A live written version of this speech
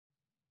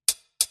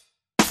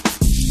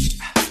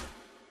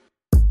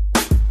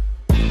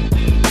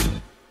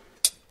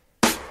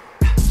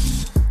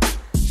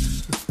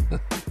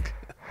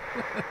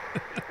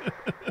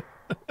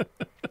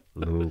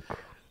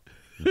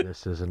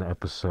This is an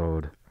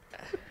episode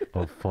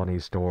of Funny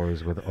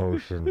Stories with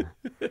Ocean,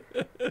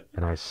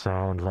 and I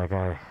sound like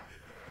I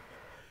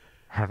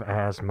have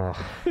asthma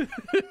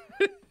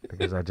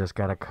because I just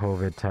got a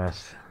COVID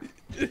test,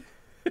 and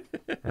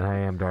I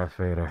am Darth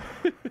Vader.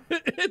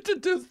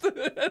 Introduce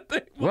that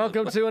thing.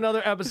 Welcome to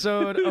another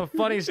episode of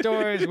Funny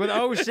Stories with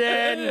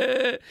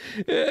Ocean.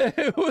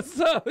 What's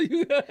up?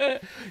 You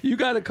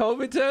got a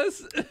COVID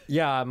test?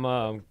 Yeah,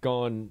 I'm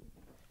going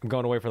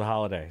away for the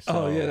holiday.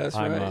 So oh yeah, that's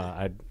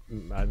right.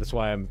 That's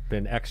why I've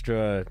been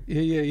extra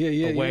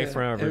away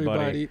from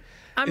everybody.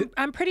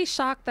 I'm pretty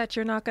shocked that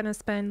you're not going to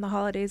spend the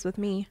holidays with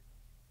me.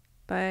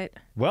 But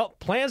well,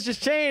 plans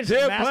just changed.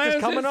 Yeah, Mask plans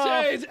is coming just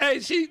off. changed.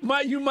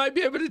 Hey, you might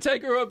be able to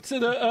take her up to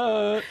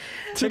the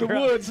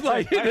woods,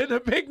 like in the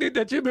picnic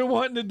that you've been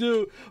wanting to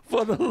do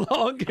for the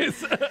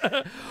longest.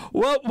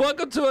 Well,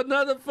 welcome to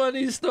another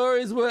Funny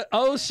Stories with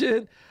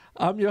Ocean.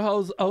 I'm your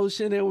host,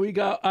 Ocean, and we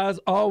got, as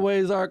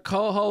always, our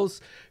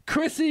co-host,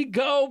 Krissy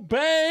Go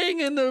Bang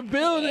in the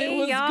building. Hey,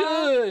 What's y'all.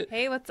 good?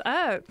 Hey, what's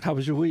up? How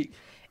was your week?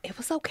 It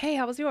was okay.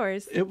 How was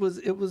yours? It was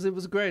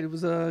great. It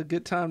was a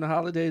good time. The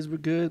holidays were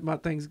good. My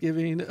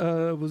Thanksgiving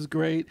was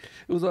great.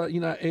 It was I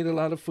ate a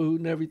lot of food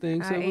and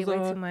everything. So I it was ate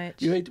way too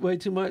much. You ate way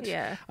too much?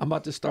 Yeah. I'm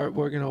about to start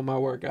working on my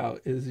workout.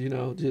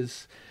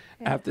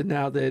 After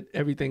now that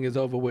everything is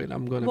over with,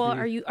 I'm gonna. Well,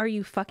 are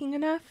you fucking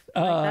enough?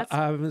 I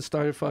haven't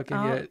started fucking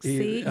yet.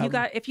 See,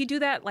 if you do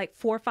that like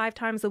 4 or 5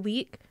 times a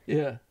week.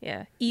 Yeah,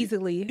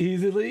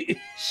 easily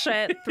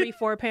shed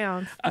 3-4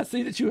 pounds. I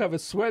see that you have a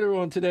sweater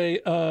on today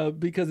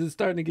because it's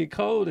starting to get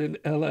cold in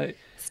LA.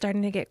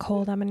 Starting to get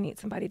cold. I'm gonna need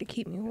somebody to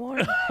keep me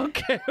warm.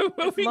 Okay,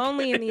 it's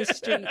lonely in these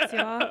streets,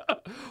 y'all.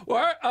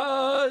 Well,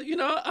 I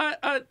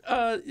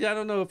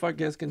don't know if our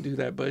guest can do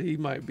that, but he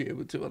might be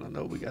able to. I don't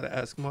know. We got to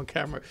ask him on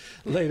camera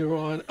later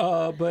on.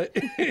 But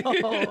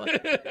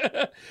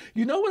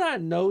you know what I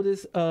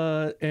noticed,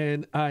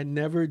 and I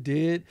never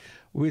did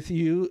with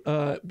you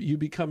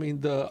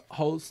becoming the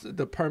host,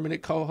 the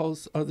permanent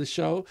co-host of the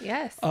show.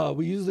 Yes.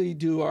 We usually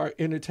do our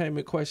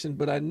entertainment question,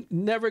 but I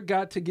never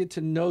got to get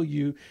to know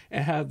you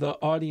and have the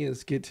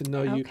audience get to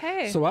know you.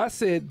 Okay. So I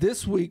said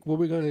this week what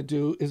we're going to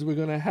do is we're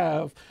going to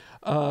have,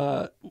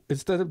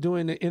 instead of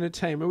doing the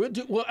entertainment,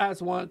 we'll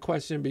ask one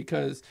question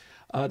because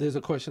there's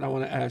a question I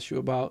want to ask you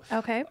about.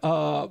 Okay.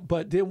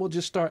 But then we'll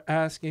just start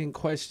asking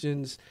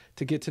questions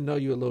to get to know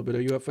you a little bit.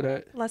 Are you up for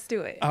that? Let's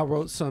do it. I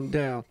wrote some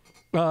down.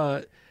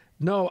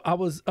 No, I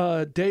was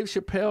Dave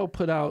Chappelle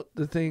put out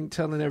the thing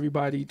telling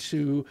everybody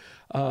to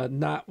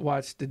not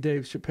watch the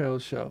Dave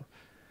Chappelle show.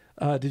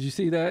 Did you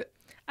see that?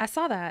 I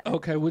saw that.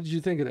 Okay, what did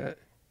you think of that?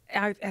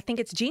 I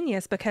think it's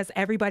genius because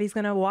everybody's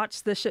going to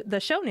watch the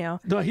show now.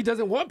 No, he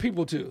doesn't want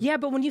people to. Yeah,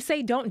 but when you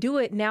say don't do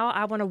it, now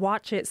I want to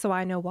watch it so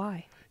I know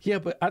why. Yeah,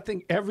 but I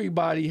think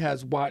everybody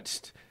has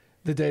watched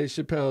the Dave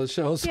Chappelle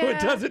show, so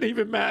it doesn't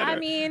even matter. I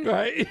mean,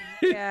 right?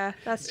 Yeah,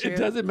 that's true. It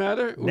doesn't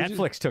matter.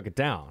 Netflix took it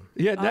down.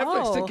 Yeah,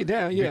 Netflix took it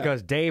down, yeah.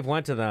 Because Dave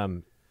went to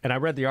them, and I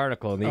read the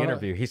article in the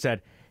interview. He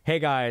said, hey,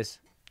 guys,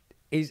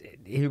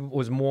 he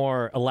was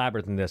more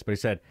elaborate than this, but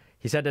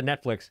he said to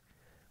Netflix,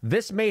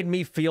 this made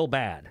me feel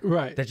bad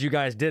that you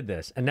guys did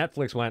this. And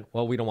Netflix went,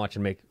 well, we don't want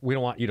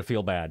you to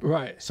feel bad.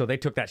 Right. So they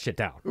took that shit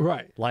down.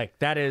 Right. Like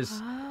that is,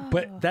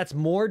 but that's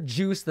more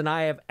juice than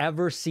I have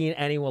ever seen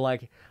anyone.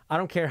 Like, I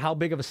don't care how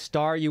big of a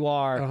star you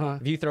are.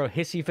 If you throw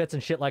hissy fits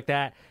and shit like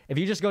that, if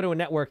you just go to a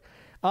network,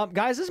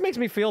 guys, this makes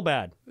me feel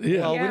bad. Yeah.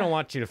 Well, we don't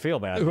want you to feel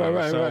bad.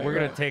 Right, so we're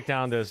going to take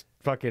down this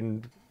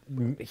fucking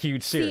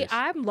huge series. See,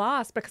 I'm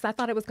lost because I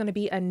thought it was going to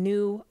be a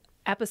new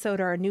episode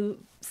or a new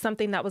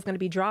something that was going to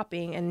be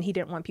dropping, and he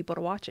didn't want people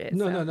to watch it.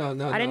 No. I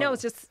didn't know it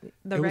was just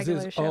the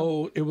regular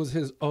show. It was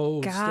his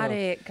old Got stuff.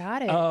 it.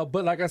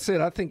 But like I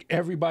said, I think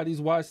everybody's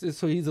watched it,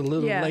 so he's a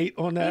little late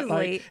on that. He's like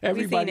late.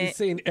 everybody's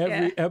seen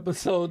every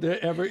episode there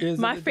ever is.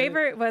 My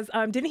favorite was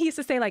didn't he used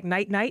to say like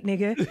night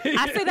nigga?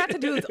 I say that to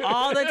dudes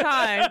all the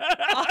time.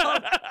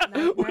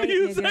 When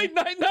you say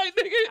night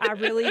nigga, I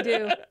really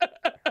do.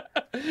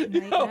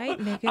 Night,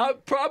 nigga. I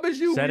promise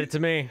you. Said it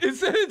to me. It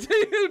said it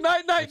to you.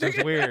 Night, nigga.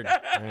 It's weird.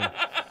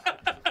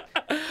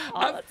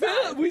 I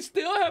feel we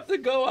still have to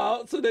go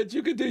out so that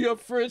you can do your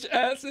French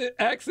accent.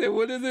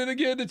 What is it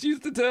again that you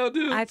used to tell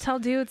dudes? I tell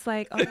dudes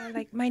like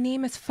my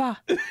name is Fa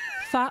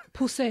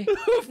Poussé.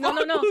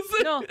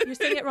 No, you're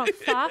saying it wrong.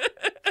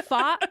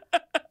 Fa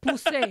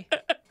Poussé.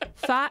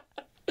 Fa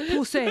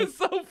Poussé. It's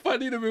so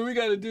funny to me. We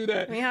got to do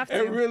that. We have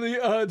to. And really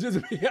just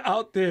be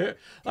out there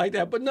like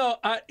that. But no,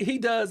 he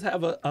does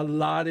have a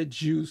lot of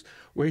juice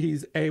where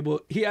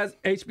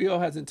HBO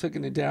hasn't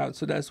taken it down.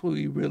 So that's who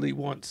he really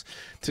wants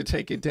to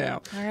take it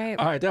down. All right.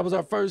 All right. That was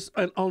our first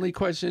and only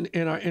question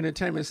in our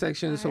entertainment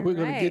section. So we're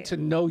going to get to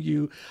know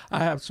you. I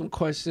have some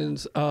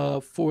questions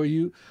for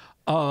you.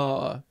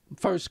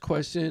 First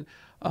question.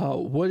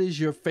 What is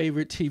your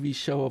favorite TV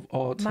show of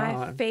all time?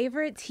 My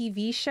favorite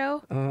TV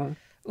show?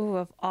 Ooh,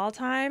 of all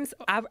times,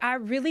 I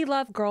really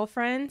love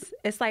Girlfriends.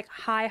 It's like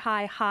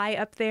high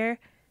up there.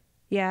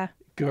 Yeah.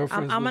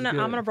 Girlfriends. I'm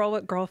gonna roll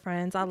with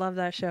Girlfriends. I love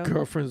that show.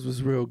 Girlfriends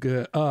was real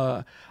good.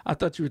 I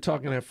thought you were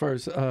talking at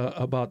first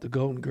about the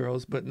Golden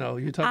Girls, but no,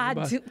 you're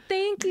talking about.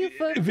 Thank you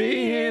for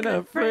being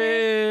a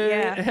friend.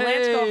 Yeah,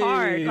 Blanche go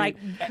hard. Like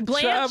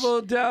Blanche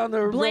travel down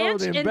the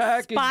road and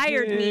back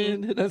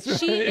again. Me. That's right.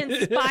 She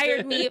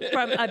inspired me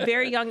from a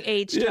very young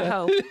age to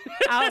hoe.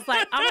 I was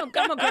like, I'm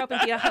gonna grow up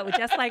and be a hoe,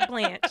 just like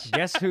Blanche.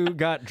 Guess who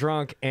got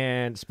drunk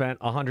and spent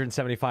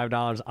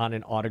 $175 on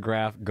an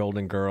autographed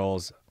Golden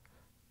Girls?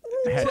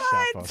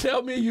 What?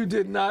 Tell me you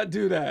did not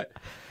do that.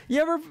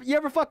 You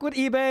ever fuck with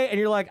eBay and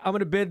you're like, I'm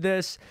gonna bid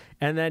this,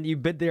 and then you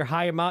bid their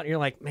high amount and you're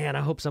like, man,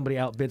 I hope somebody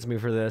outbids me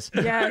for this.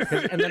 Yes.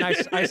 And then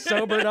I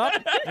sobered up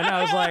and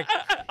I was like,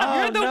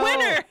 oh, you're the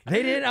winner.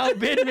 They didn't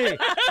outbid me.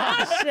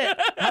 Oh shit.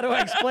 How do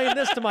I explain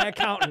this to my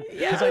accountant?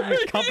 Because I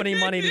used company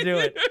money to do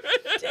it.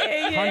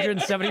 Dang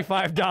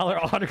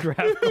 $175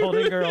 autograph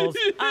Golden Girls.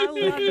 I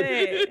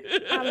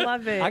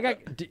love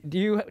it. Do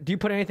you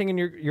put anything in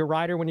your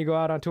rider when you go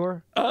out on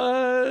tour?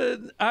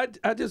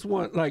 I just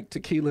want like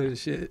tequila and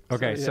shit.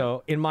 Okay,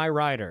 so in my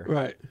rider,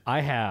 right, I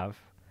have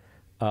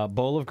a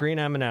bowl of green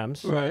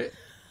M&Ms, right,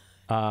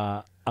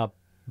 a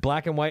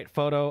black and white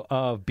photo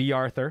of B.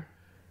 Arthur,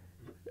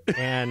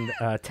 and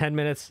 10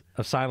 minutes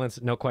of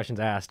silence, no questions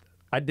asked.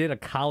 I did a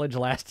college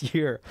last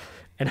year,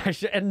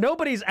 and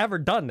nobody's ever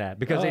done that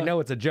because they know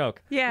it's a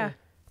joke. Yeah.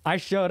 I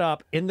showed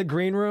up in the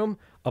green room,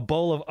 a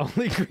bowl of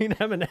only green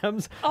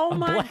M&Ms, oh a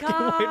my black and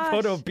white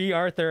photo of B.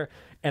 Arthur,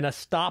 and a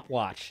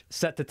stopwatch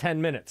set to 10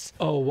 minutes.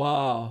 Oh,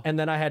 wow. And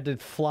then I had to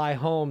fly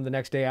home the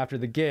next day after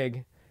the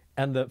gig,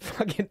 and the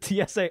fucking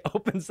TSA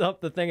opens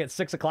up the thing at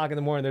 6 o'clock in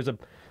the morning. There's a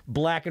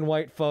black and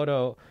white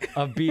photo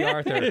of B.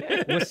 Arthur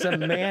with some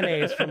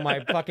mayonnaise from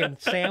my fucking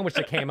sandwich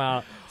that came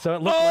out. So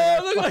it looked like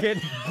I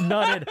fucking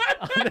nutted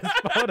on this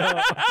photo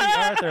of B.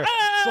 Arthur.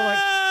 So like,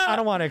 I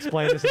don't want to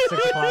explain this at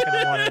 6 o'clock in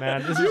the morning,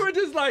 man. You were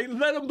just like,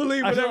 let them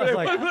believe whatever they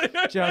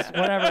want. Just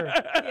whatever.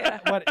 Yeah.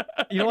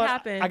 What, you know what?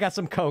 Happened. I got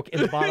some Coke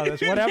in the bottom of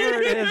this.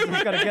 Whatever it is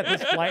that's going to get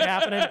this flight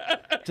happening,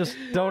 just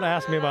don't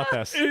ask me about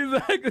this.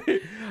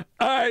 Exactly.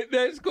 All right,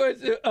 next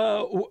question.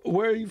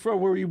 Where are you from?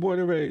 Where were you born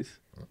and raised?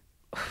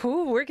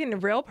 Ooh, we're getting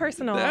real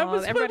personal. That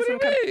was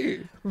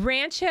Everybody's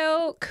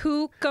Rancho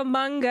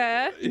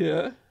Cucamonga.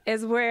 Yeah.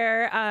 Is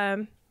where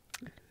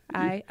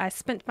I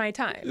spent my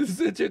time.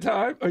 Is it your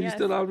time? Are you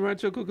still out in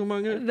Rancho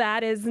Cucamonga?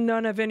 That is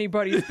none of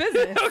anybody's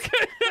business.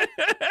 Okay.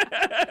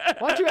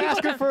 Why don't you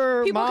ask her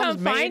for mom's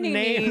maiden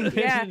name? Me.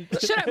 Yeah.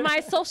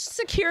 My social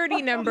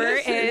security number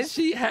is.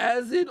 She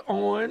has it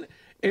on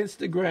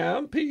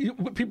Instagram.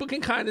 People can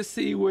kind of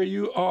see where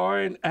you are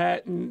and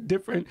at and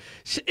different.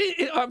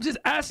 I'm just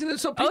asking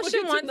it so people Ocean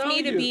get to wants know me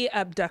you. to be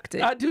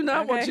abducted. I do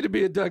not want you to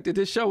be abducted.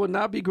 This show would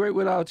not be great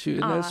without you,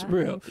 and that's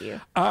real. Thank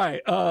you. All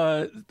right.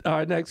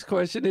 Our next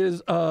question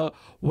is,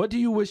 what do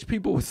you wish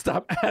people would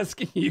stop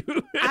asking you?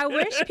 I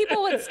wish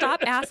people would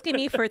stop asking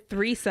me for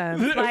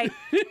threesomes. Like,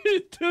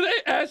 do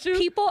they ask you?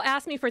 People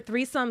ask me for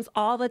threesomes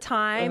all the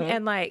time,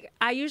 and like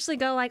I usually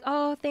go like,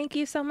 "Oh, thank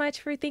you so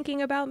much for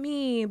thinking about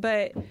me,"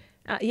 but.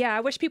 Yeah, I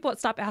wish people would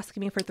stop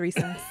asking me for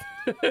threesomes.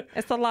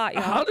 It's a lot,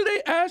 y'all. How do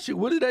they ask you?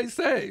 What do they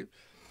say?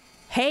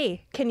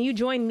 Hey, can you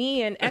join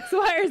me in X,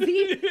 Y, or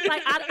Z?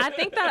 Like, I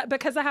think that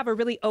because I have a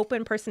really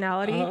open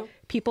personality,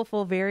 people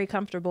feel very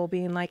comfortable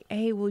being like,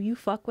 hey, will you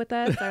fuck with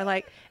us? Or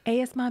like,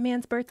 hey, it's my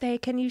man's birthday.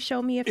 Can you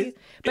show me if you...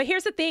 But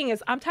here's the thing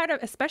is, I'm tired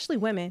of, especially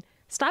women,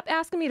 stop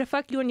asking me to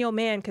fuck you and your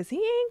man because he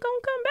ain't going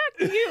to come back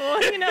to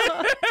you, you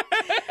know?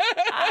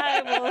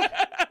 I will...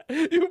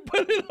 You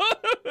put it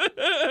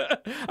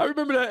on. I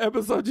remember that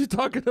episode you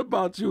talking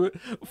about you would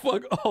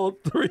fuck all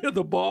three of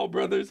the Ball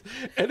brothers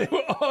and they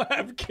would all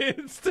have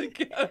kids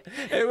together.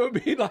 It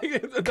would be like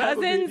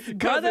cousins,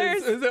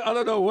 brothers. I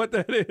don't know what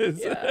that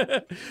is. Yeah.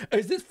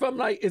 Is this from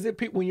like, is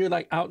it when you're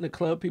like out in the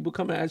club, people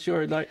come and ask you,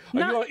 or like, are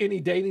you on any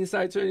dating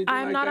sites or anything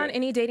like that? I'm not on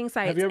any dating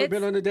sites. Have you ever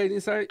been on a dating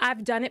site?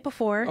 I've done it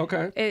before.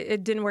 Okay.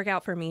 It didn't work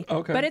out for me.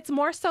 Okay. But it's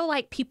more so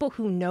like people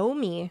who know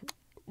me.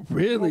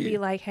 Really? Will be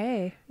like,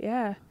 hey,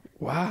 yeah.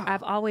 Wow.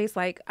 I've always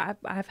like,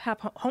 I've had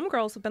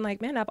homegirls who've been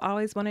like, man, I've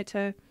always wanted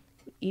to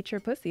eat your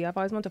pussy. I've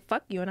always wanted to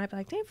fuck you. And I'd be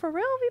like, damn, for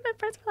real? We've been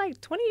friends for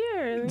like 20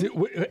 years.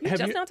 You're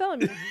just now telling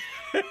me.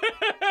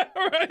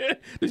 Right.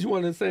 Did you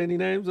want to say any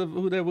names of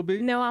who that would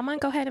be? No, I'm going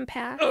to go ahead and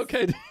pass.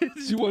 Okay.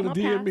 Did you want to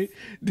DM me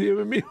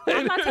later?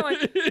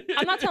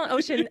 I'm not telling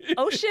Ocean.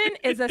 Ocean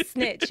is a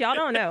snitch. Y'all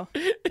don't know.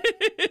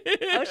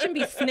 Ocean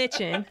be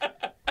snitching.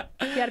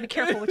 You got to be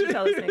careful what you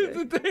tell this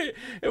nigga.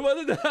 It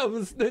wasn't that I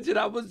was snitching.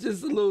 I was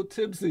just a little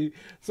tipsy.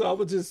 So I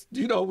was just,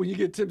 when you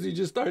get tipsy, you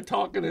just start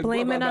talking and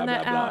blame it on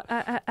the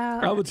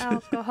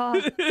alcohol.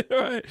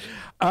 Right.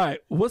 All right.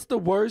 What's the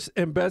worst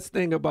and best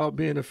thing about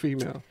being a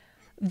female?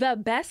 The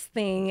best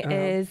thing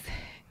is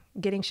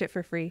getting shit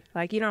for free.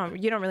 Like you don't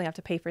really have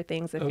to pay for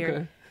things if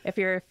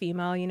you're a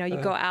female. You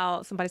go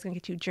out, somebody's gonna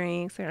get you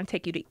drinks, they're gonna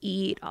take you to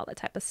eat, all that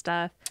type of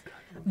stuff.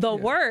 The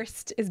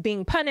worst is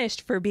being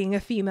punished for being a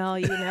female.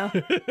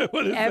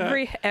 What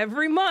is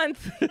every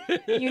month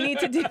you need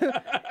to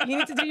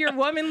do your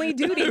womanly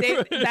duty.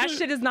 That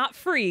shit is not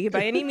free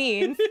by any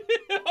means.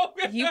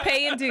 You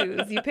paying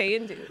dues. You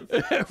paying dues.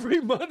 Every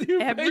month you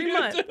Every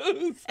month.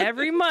 dues.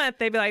 Every month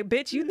they be like,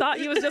 bitch, you thought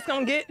you was just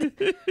gonna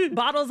get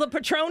bottles of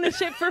Patron and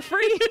shit for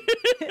free?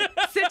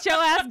 Sit your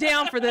ass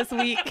down for this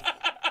week.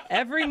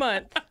 Every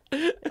month.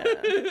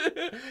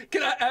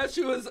 Can I ask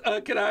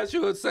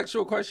you a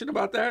sexual question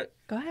about that?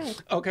 Go ahead.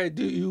 Okay,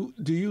 do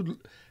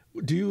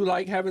you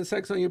like having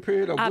sex on your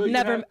period? Or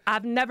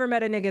I've never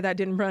met a nigga that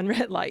didn't run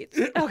red lights.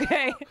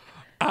 Okay.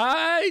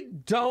 I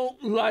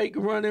don't like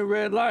running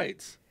red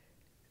lights.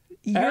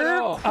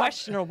 You're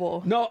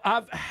questionable. No,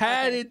 I've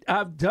had it.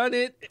 I've done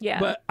it. Yeah.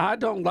 But I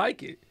don't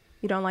like it.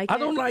 You don't like it? I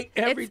don't like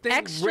everything It's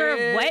extra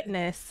red.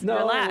 wetness. No,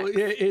 Relax.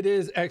 it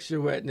is extra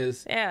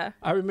wetness. Yeah.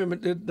 I remember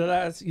the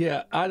last.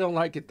 Yeah, I don't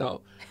like it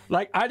though.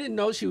 Like I didn't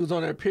know she was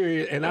on her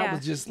period, and I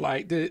was just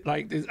like this.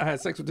 I had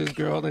sex with this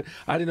girl, and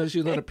I didn't know she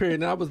was on her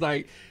period, and I was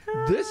like,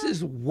 this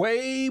is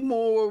way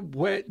more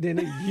wet than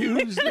it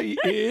usually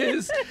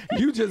is.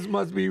 You just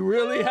must be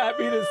really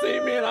happy to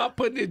see me, and I'm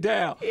putting it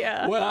down.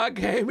 Yeah. When I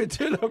came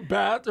into the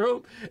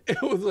bathroom,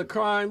 it was a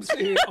crime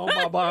scene on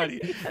my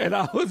body, and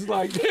I was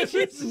like, this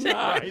is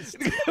not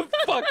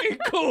fucking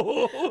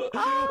cool. But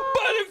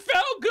it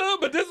felt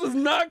good, but this was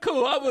not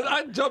cool.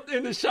 I jumped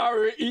in the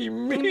shower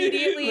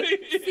immediately.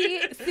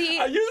 See.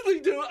 I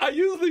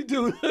usually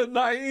do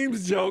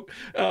Naim's joke.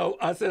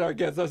 I said our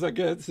guest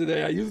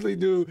today. I usually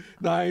do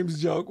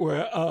Naim's joke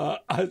where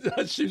I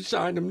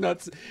shine them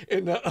nuts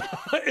in the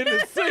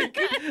sink.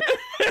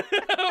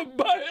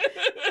 But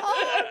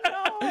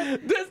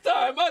this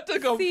time I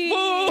took a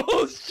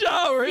full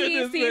shower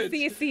in this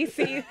bitch.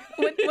 See.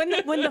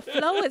 When the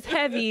flow is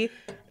heavy,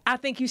 I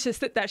think you should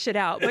sit that shit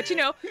out. But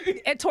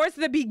towards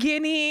the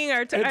beginning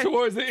or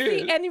towards the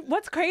end. And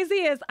what's crazy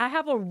is I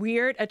have a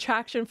weird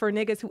attraction for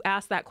niggas who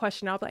ask that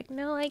question. I'll be like,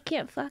 no, I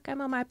can't fuck. I'm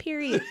on my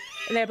period.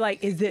 And they're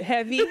like, is it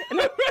heavy?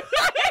 Something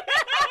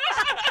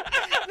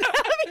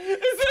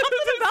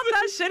about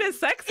that shit is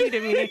sexy to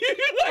me.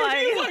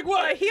 like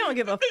what? Like, he don't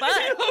give a fuck.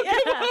 He don't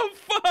give a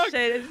fuck.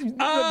 Shit, is the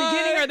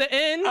beginning or the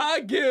end? I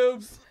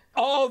gives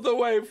all the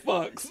way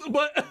fucks.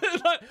 But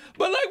like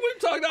we've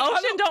talked about.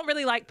 Ocean don't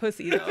really like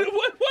pussy though.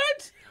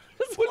 What?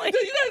 You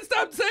gotta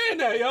stop saying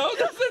that, yo. You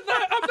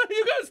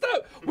gotta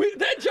stop.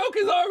 That joke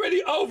is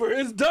already over.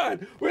 It's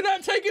done. We're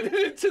not taking it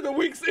into the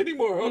weeks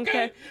anymore,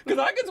 okay? Because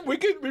I can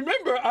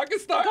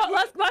start.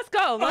 Let's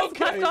go. Let's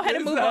go ahead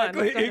and move on.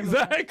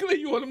 Exactly.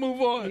 You want to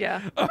move on?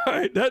 Yeah. All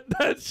right.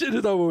 That shit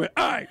is over with.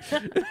 All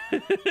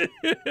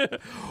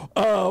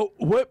right.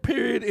 What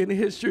period in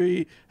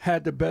history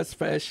had the best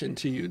fashion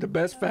to you? The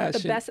best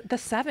fashion? The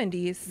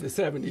 70s. The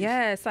 70s.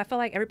 Yes. I feel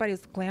like everybody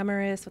was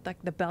glamorous with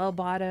like the bell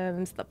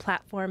bottoms, the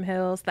platform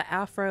hills, the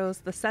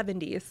afros, the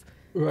 70s.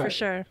 Right. For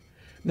sure.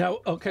 Now,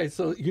 okay,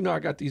 so I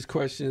got these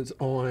questions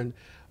on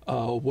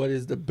what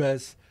is the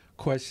best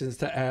questions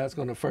to ask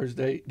on a first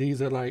date.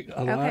 These are like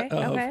a lot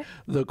of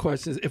the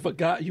questions. If a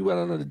guy, you went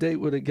on a date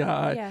with a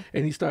guy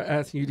and he started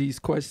asking you these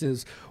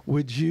questions,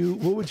 what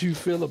would you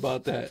feel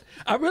about that?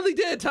 I really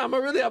did, Tom. I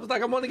was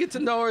like, I want to get to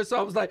know her. So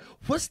I was like,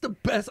 what's the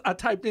best? I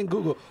typed in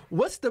Google,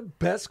 what's the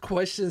best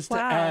questions to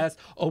ask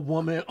a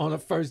woman on a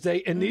first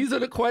date? And these are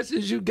the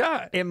questions you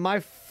got. In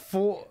my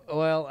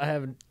I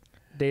haven't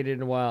dated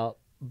in a while,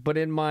 but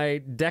in my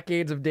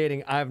decades of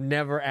dating, I've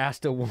never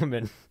asked a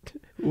woman,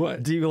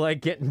 what? Do you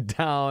like getting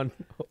down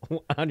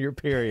on your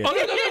period? Oh,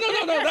 no.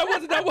 That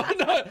wasn't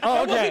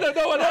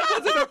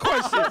a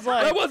question.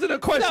 That wasn't a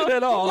question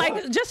at all.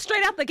 Like, just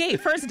straight out the gate,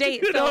 first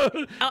date.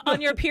 So, on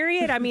your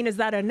period, I mean, is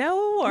that a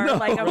no? Or no?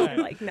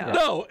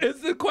 No,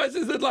 it's the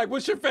questions that like,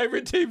 what's your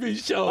favorite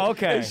TV show?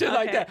 Okay. And shit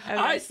like that. Okay.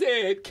 I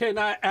said, can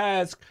I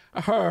ask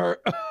her?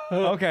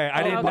 Okay,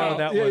 I didn't know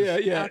that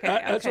was. Yeah.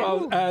 That's what I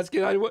was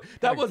asking.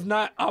 That was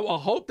not, I would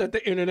hope that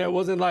the internet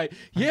wasn't like,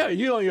 yeah,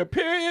 you on your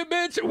period,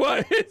 bitch?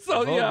 What?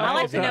 So, I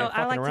like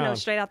to know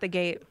straight out the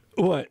gate.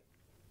 What?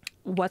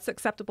 What's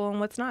acceptable and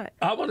what's not.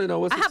 I want to know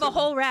what's acceptable. I have a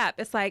whole rap.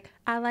 It's like,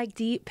 I like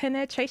deep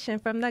penetration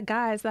from the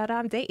guys that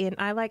I'm dating.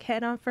 I like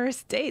head on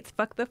first dates.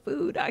 Fuck the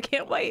food. I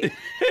can't wait.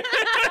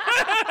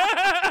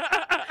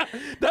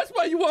 That's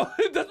why you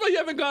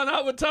haven't gone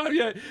out with Tom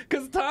yet.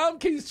 Because Tom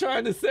keeps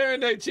trying to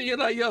serenade you. You're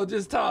like, yo,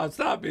 just Tom,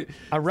 stop it.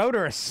 I wrote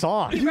her a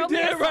song. You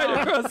did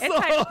write her a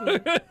song.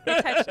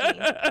 It touched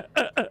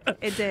me.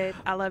 It did.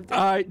 I loved it.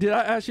 All right. Did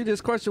I ask you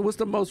this question? What's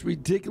the most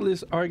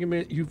ridiculous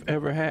argument you've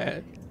ever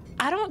had?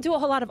 I don't do a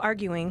whole lot of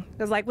arguing.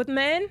 Because, like, with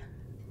men,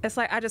 it's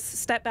like I just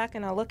step back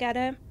and I look at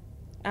him.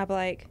 I'll be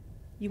like,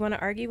 you want to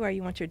argue or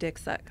you want your dick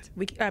sucked?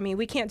 We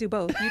can't do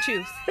both. You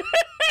choose.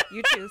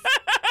 You choose.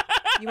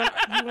 You want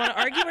to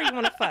argue or you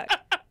want to fuck?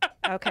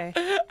 Okay.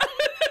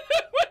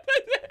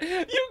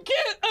 You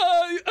can't.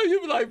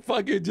 You be like,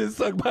 fuck it, just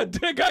suck my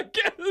dick, I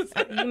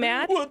guess. You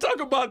mad? We'll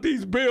talk about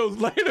these bills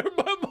later,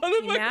 my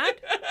motherfucker. You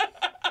mad?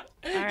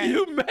 All right.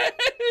 You mad?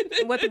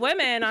 With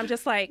women, I'm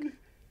just like,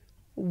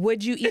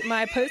 would you eat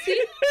my pussy?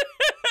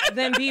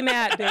 Then be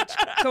mad, bitch.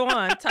 Go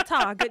on.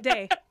 Ta-ta. Good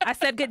day. I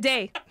said good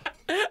day.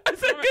 I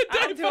said good day.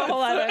 I don't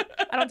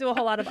do a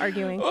whole lot of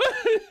arguing.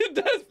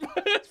 That's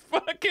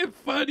fucking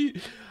funny.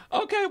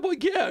 Okay, well,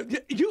 yeah,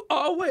 you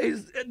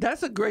always,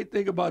 that's a great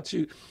thing about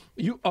you.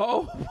 You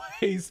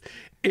always,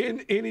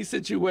 in any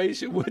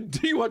situation,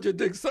 do you want your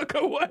dick sucked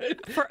or what?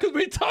 Because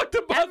we talked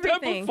about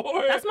everything. That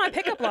before. That's my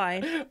pickup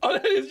line. Oh,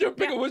 that is your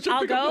pickup. What's your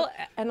I'll pickup go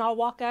line? and I'll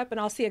walk up and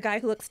I'll see a guy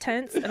who looks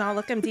tense and I'll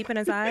look him deep in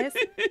his eyes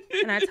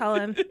and I tell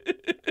him,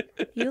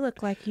 you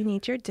look like you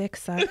need your dick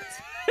sucked.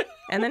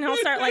 And then he'll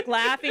start like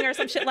laughing or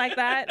some shit like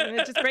that and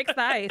it just breaks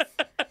the ice.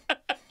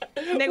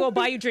 And they will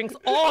buy you drinks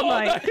all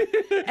night.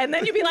 And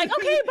then you'd be like,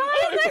 okay,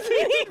 bye. It's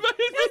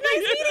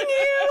nice meeting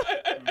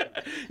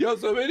you. Yo,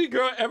 so if any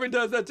girl ever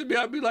does that to me,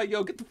 I'd be like,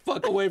 yo, get the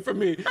fuck away from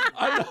me.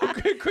 I know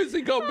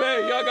Krissy go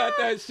bang. Y'all got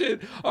that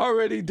shit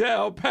already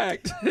down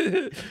packed.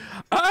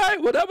 All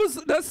right, well,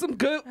 that's some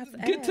good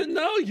get to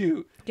know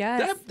you.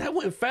 Yes. That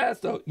went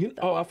fast, though.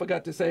 I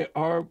forgot to say,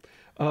 our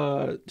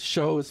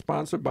show is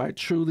sponsored by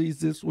Truly's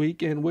this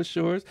week. And what's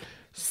yours?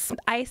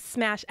 Ice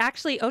Smash.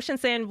 Actually,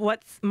 Ocean's saying,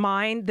 what's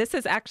mine? This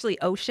is actually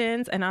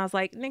Ocean's. And I was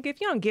like, nigga, if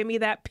you don't give me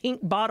that pink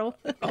bottle.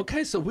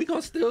 Okay, so we're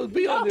going to still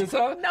be on this,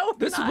 huh? No,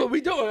 this is what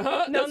we doing,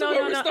 huh? No, This is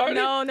where we're starting?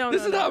 No.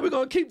 This is how we're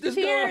going to keep this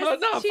going, huh?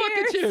 Nah,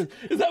 fucking cheers.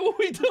 Is that what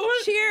we doing?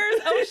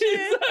 Cheers,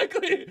 Ocean.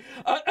 Exactly.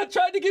 I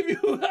tried to give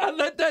you, I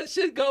let that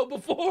shit go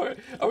before.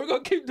 Are we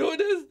going to keep doing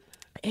this?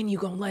 And you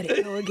gonna let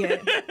it go again.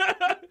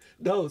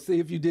 No, see,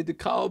 if you did the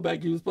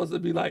callback, you were supposed to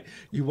be like,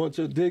 you want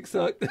your dick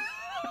sucked?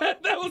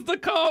 That was the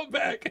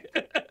callback.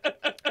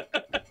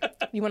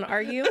 You want to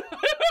argue?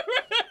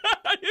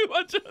 You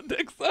want your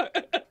dick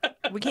sucked?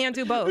 We can't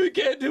do both. We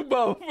can't do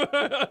both.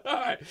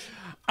 All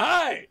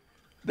right.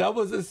 That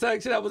was a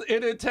section. That was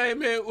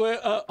entertainment. We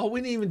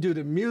didn't even do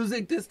the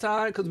music this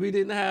time because we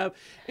didn't have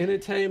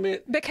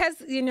entertainment. Because,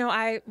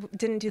 I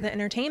didn't do the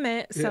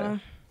entertainment, so... Yeah.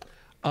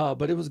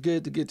 But it was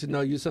good to get to know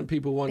you. Some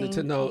people wanted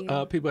to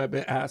know. People have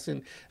been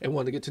asking and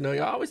wanted to get to know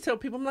you. I always tell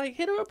people, I'm like,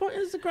 hit her up on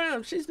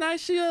Instagram. She's nice.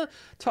 She'll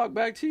talk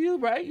back to you,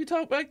 right? You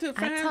talk back to the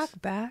fans? I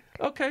talk back.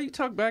 Okay, you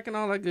talk back and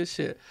all that good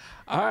shit.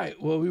 All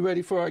right, well, we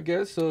ready for our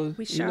guest, so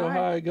you know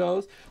how it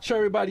goes. Show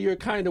everybody your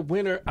kind of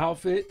winter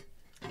outfit.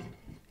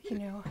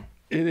 It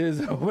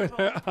is a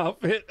winter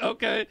outfit,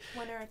 okay.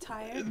 Winter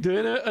attire.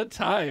 Winter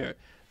attire.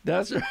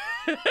 That's right.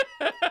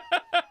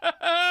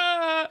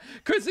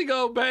 Krissy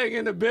go bang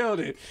in the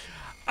building.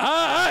 All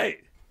right.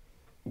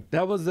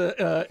 That was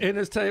the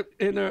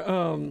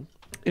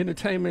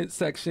entertainment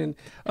section.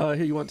 Here,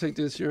 you want to take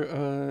this?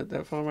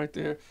 That phone right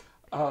there.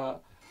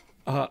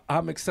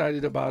 I'm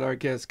excited about our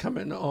guest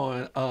coming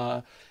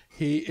on.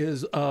 He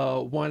is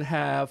one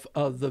half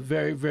of the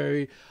very,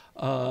 very,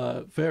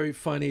 very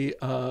funny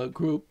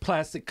group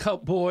Plastic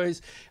Cup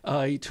Boys.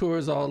 He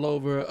tours all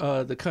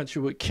over the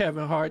country with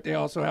Kevin Hart. They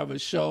also have a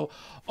show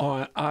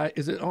on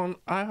is it on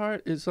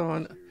iHeart? It's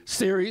on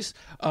Series.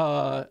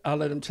 I'll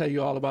let him tell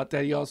you all about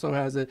that. He also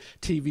has a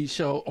TV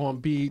show on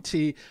BET.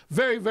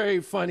 Very, very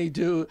funny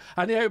dude.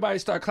 I need everybody to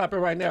start clapping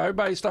right now.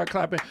 Everybody start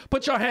clapping.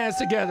 Put your hands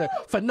together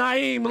for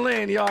Naim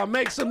Lynn, y'all.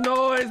 Make some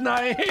noise,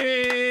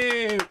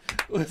 Naim.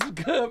 What's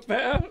good,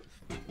 fam?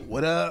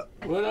 What up?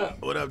 What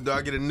up? What up,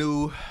 dog? Get a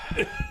new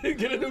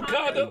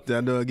condom.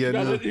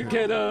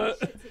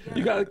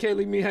 You can't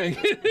leave me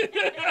hanging.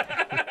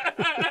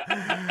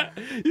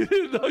 You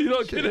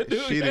don't get a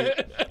new.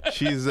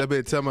 She's up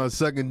here telling me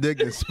sucking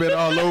dick and spit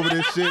all over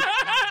this shit.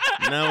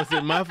 Now it's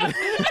in my face.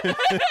 You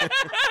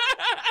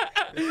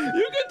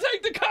can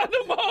take the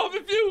condom off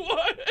if you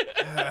want.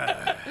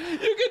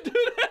 You can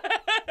do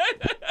that.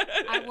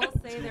 I will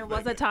say there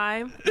was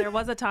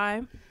a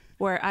time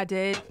where I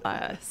did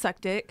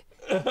suck dick.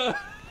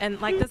 And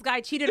like this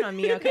guy cheated on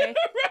me, okay?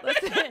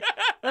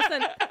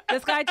 Listen,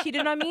 this guy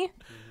cheated on me.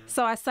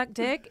 So I sucked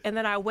dick, and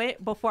then I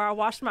went before I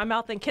washed my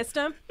mouth and kissed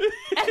him.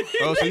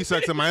 Oh, so you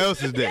sucked somebody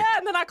else's dick? Yeah,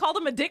 and then I called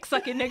him a dick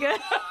sucking nigga.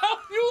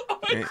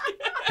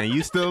 And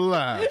you still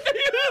alive?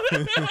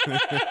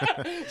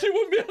 She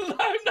wouldn't be alive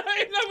now,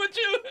 ain't that with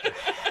you?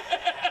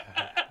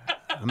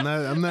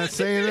 I'm not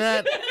saying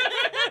that.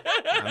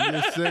 I'm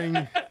just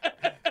saying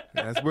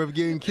that's worth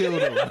getting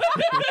killed over.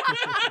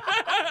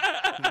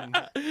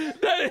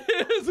 That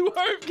is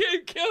worth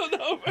getting killed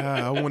over.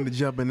 I wanted to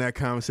jump in that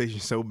conversation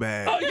so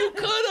bad. Oh, you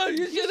could have.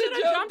 You should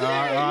have jumped in.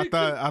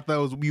 I thought it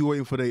was you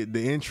waiting for the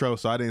intro,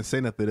 so I didn't say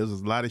nothing. There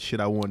was a lot of shit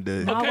I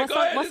wanted to.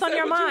 Okay, what's on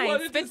your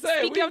mind?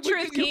 Speak your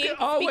truth, King.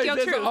 Speak your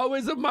truth. There's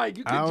always a mic.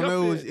 You can I don't jump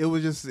know. in. It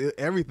was just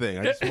everything.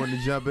 I just wanted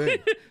to jump in.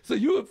 So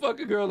you would fuck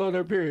a girl on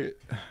her period?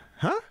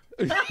 Huh?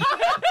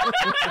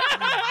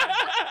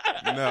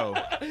 No.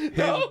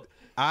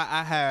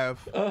 I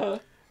have.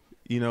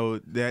 You know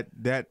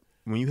that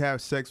when you have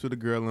sex with a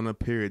girl on a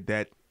period,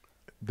 that.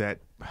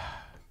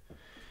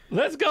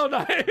 Let's go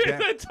now.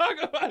 Let's talk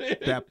about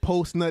it. That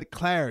post-nut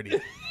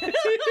clarity.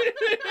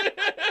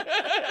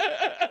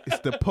 It's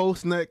the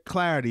post-nut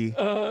clarity.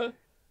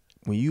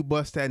 When you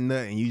bust that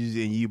nut and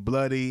you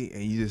bloody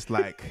and you just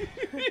like.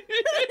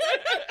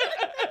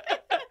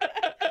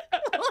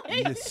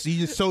 You're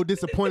just so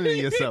disappointed in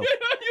yourself.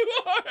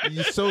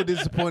 You're so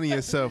disappointed in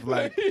yourself.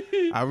 Like,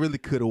 I really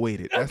could have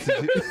waited.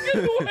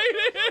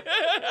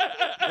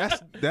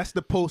 that's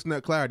the post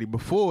nut clarity.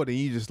 Before then,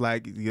 you just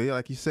like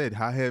you said,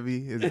 how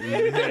heavy is it?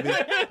 Heavy?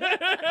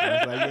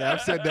 I was like, yeah,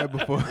 I've said that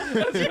before.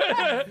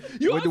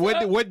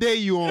 What day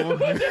you on?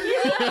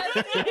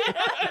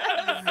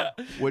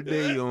 What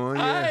day you on?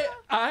 Yeah.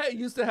 I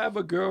used to have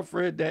a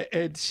girlfriend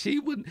and she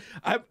would.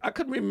 I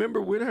couldn't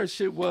remember when her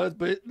shit was,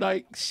 but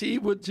like she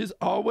would just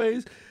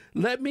always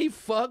let me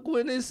fuck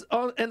when it's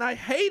on, and I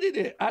hated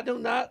it. I do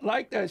not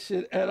like that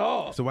shit at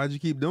all. So why'd you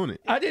keep doing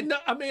it? I didn't know.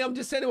 I mean, I'm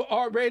just saying it would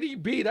already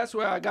be. That's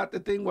where I got the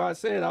thing where I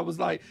said, I was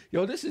like,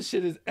 yo, this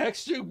shit is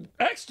extra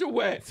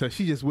wet. So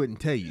she just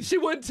wouldn't tell you. She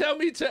wouldn't tell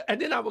me to, and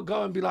then I would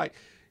go and be like,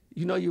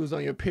 you know, you was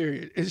on your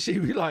period. And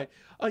she'd be like,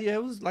 oh yeah,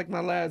 it was like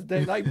my last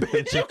day. Like,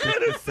 bitch, you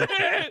could have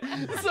said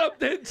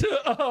something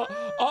to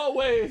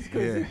always,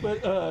 Krissy. Yeah.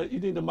 But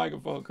you need the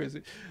microphone,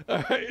 Krissy.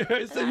 All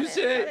right. So you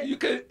said you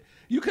could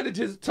have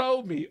just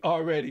told me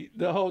already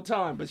the whole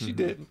time, but she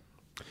didn't.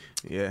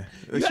 Yeah.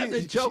 You had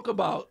to joke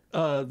about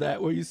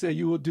that where you said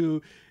you will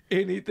do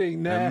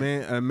anything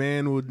nasty. A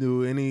man will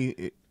do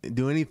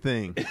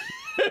anything.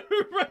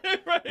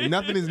 Right.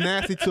 Nothing is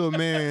nasty to a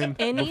man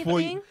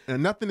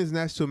nothing is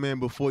nasty to a man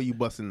before you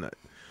bust a nut.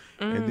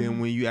 And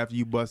then after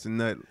you bust a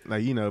nut,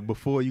 like, you know,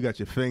 before you got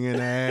your finger in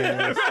the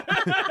ass,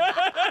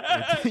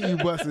 and then you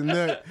bust a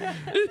nut,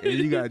 and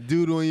you got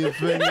doodle on your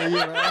finger, you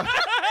know.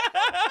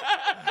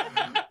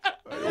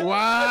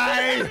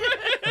 Why?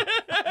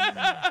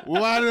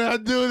 Why did I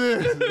do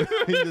this?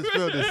 You just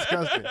feel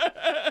disgusting.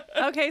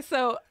 Okay,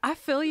 so I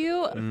feel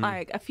you.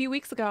 Like a few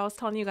weeks ago, I was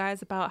telling you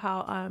guys about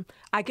how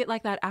I get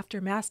like that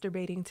after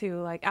masturbating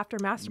too. Like after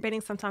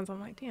masturbating, sometimes I'm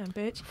like, damn,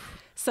 bitch.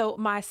 So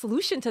my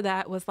solution to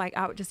that was like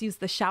I would just use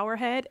the shower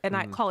head and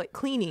I'd call it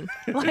cleaning.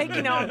 Like,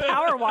 you know, I'm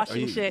power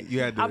washing shit.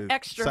 You had to I'm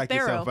extra psych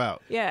thorough. yourself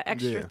out. Yeah,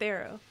 extra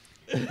thorough.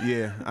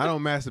 Yeah, I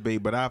don't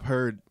masturbate, but I've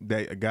heard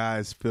that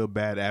guys feel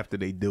bad after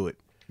they do it.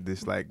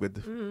 Just like with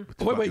the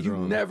wait, you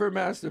never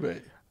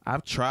masturbate?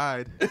 I've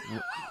tried.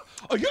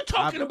 Are you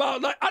talking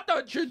about, like, I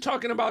thought you're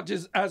talking about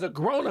just as a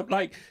grown-up,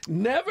 like,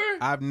 never?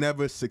 I've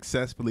never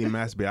successfully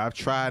masturbated. I've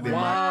tried in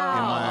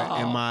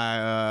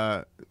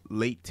my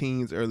late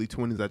teens, early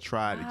 20s. I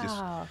tried. It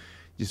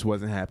just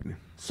wasn't happening.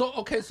 So,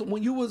 okay, so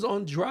when you was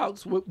on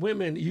droughts with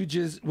women, you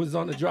just was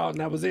on a drought and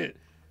that was it?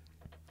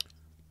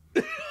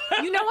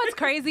 You know what's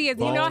crazy is,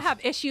 you know, I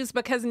have issues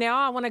because now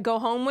I want to go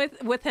home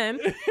with him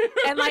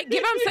and like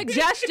give him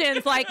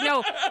suggestions like,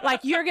 no,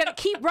 like you're going to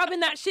keep rubbing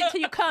that shit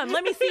till you come.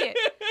 Let me see it.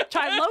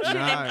 Try lotion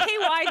and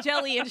KY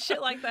jelly and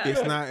shit like that.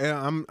 It's not,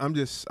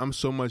 I'm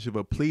so much of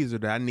a pleaser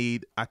that I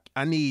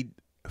need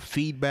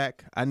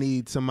feedback. I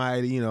need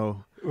somebody, you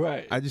know.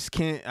 Right. I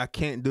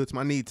can't do it.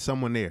 I need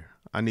someone there.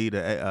 I need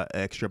an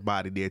extra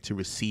body there to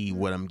receive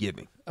what I'm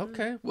giving.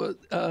 Okay, well,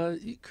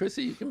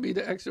 Krissy, you can be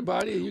the extra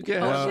body. You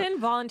can. Ocean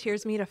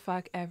volunteers me to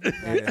fuck every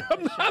day.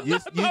 Yeah. You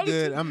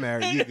good? I'm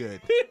married. You good?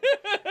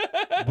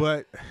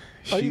 But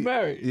are you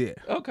married? Yeah.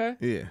 Okay.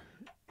 Yeah.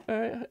 All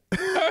right.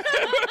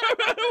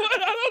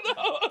 I don't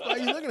know. Why are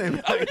you looking at me?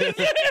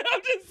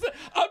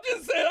 I'm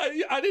just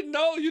saying. I didn't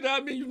know. You know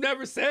what I mean? You've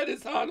never said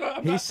it.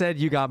 So he said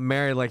you got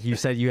married like you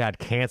said you had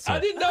cancer. I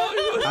didn't know.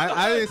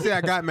 I didn't say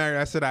I got married.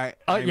 I said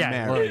I'm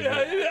married.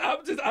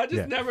 I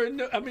just never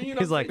knew. I mean, you know,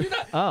 he's like, you're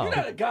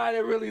not a guy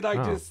that really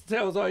just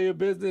tells all your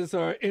business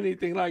or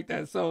anything like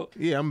that. So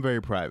yeah, I'm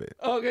very private.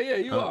 Okay, yeah,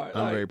 you are.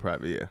 I'm very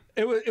private. Yeah.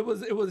 It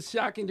was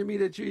shocking to me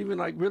that you even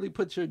like really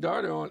put your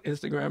daughter on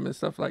Instagram and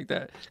stuff like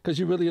that, because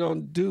you really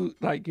don't do,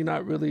 like, you're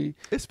not really.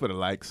 It's for the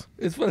likes.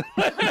 It's for the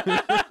likes.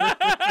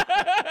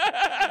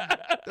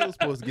 They're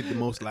supposed to get the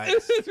most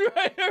likes.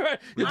 Right.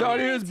 Your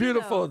daughter is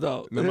beautiful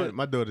though. No,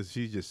 my daughter,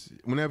 she just,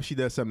 whenever she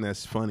does something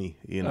that's funny,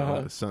 you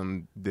know,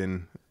 something,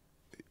 then,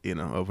 you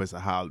know, if it's a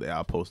holiday,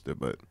 I'll post it.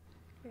 But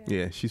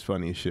yeah, she's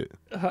funny as shit.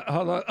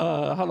 How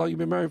long you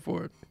been married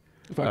for?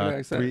 If I can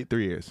ask that.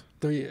 3 years.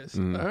 3 years.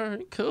 All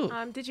right, cool.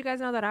 Did you guys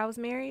know that I was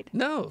married?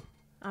 No.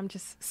 I'm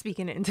just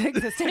speaking it into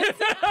existence.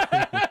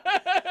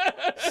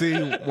 See,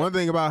 one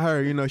thing about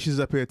her, you know, she's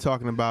up here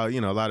talking about,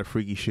 you know, a lot of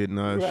freaky shit.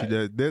 And she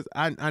does.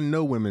 I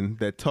know women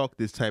that talk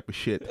this type of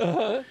shit.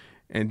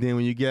 And then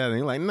when you get it,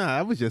 you're like, nah,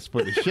 that was just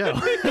for the show.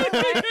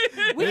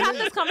 We have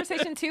this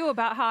conversation too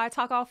about how I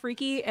talk all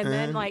freaky, and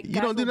then like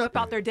guys will whip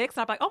out their dicks.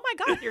 And I'm like, oh my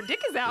god, your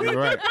dick is out.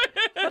 Right.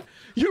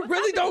 You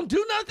really don't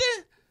do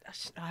nothing?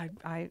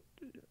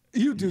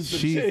 You do some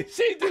shit.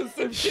 She do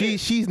some shit.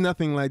 She's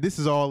nothing like this.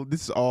 Is all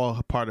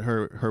part of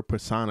her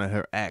persona,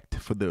 her act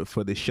for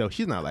the show.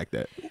 She's not like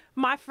that.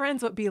 My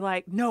friends would be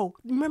like, no,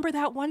 remember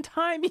that one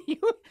time you?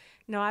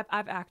 No,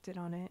 I've acted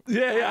on it.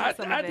 Yeah.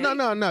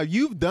 No.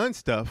 You've done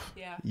stuff.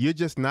 Yeah. You're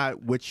just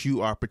not what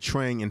you are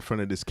portraying in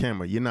front of this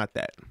camera. You're not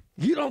that.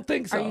 You don't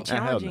think so? Are you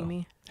challenging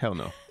me? Hell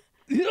no.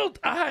 You don't.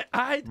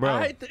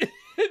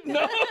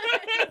 No.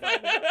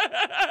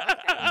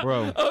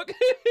 Bro. Okay.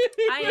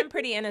 I am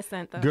pretty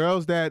innocent though.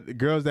 Girls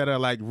that are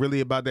like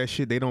really about that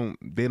shit, they don't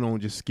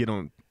just get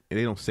on.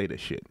 They don't say that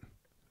shit.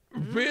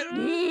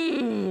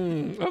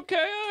 Okay. All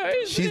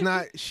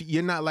right.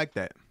 You're not like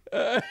that.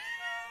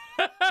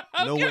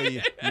 No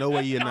way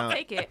you're not. I'll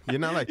take it. You're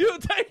not like You'll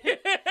that. take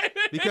it.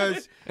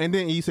 Because, and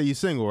then you say you're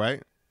single,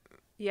 right?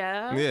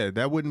 Yeah. Yeah,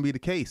 that wouldn't be the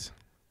case.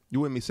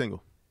 You wouldn't be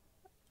single.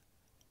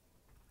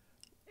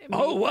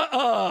 Oh, what?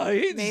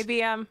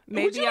 Maybe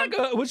would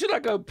you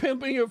like a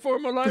pimp in your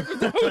former life?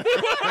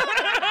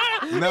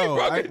 No,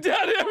 broke it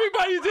down.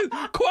 Everybody just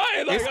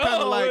quiet. Like,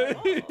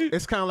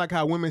 it's kind of like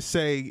how women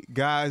say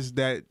guys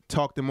that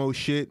talk the most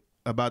shit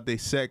about their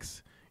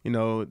sex,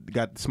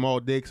 got small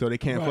dicks so they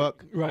can't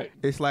fuck. Right.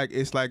 It's like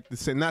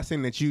not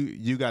saying that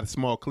you got a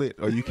small clit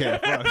or you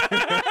can't fuck.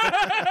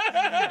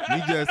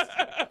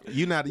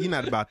 You're not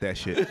about that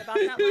shit. About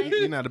that life?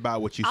 You're not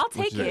about what you. I'll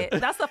take it.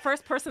 That's the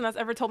first person that's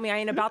ever told me I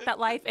ain't about that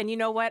life, and you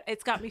know what?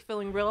 It's got me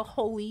feeling real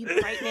holy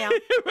right now.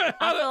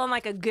 I'm feeling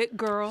like a good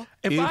girl.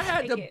 If I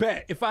had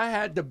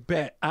to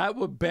bet, I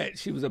would bet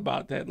she was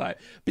about that life,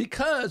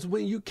 because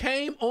when you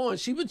came on,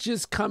 she was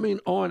just coming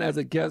on as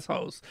a guest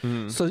host,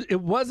 so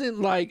it wasn't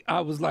like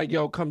I was like,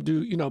 "Yo, come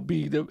do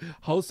be the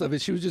host of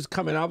it." She was just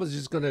coming. I was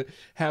just gonna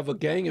have a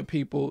gang of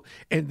people,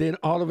 and then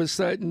all of a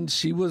sudden,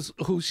 she was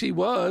who she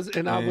was,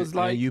 and I was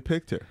like, you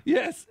picked her.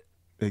 Yes.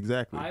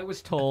 Exactly. I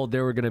was told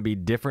there were going to be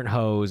different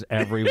hoes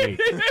every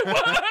week.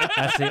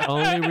 That's the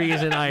only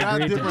reason I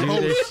agreed to do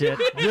this shit.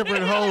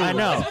 Different hoes. I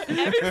know.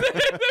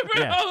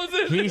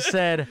 Hoses. He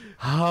said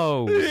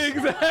hoes.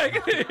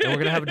 Exactly. And we're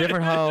going to have a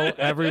different hoe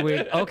every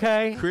week.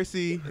 Okay.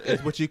 Krissy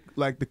is what you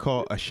like to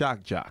call a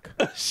shock jock.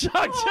 Shock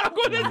jock?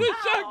 What is a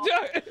shock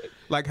jock?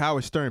 Like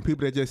Howard Stern,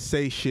 people that just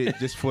say shit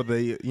just for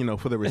the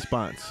for the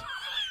response.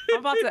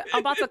 I'm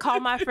about to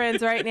call my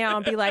friends right now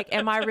and be like,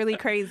 "Am I really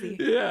crazy?"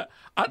 Yeah,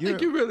 I think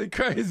you're really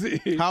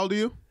crazy. How old are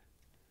you?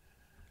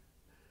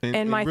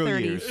 In my real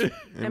 30s. years.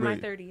 In my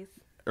 30s.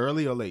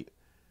 Early or late?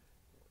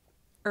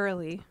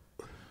 Early.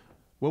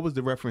 What was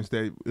the reference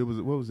that it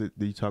was? What was it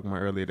that you talking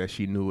about earlier that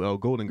she knew? Oh,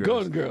 Golden Girls.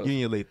 Golden Girls. You in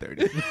your late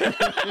 30s.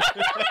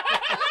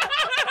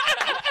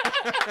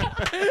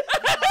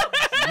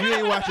 You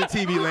ain't watching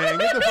TV Land.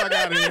 Get the fuck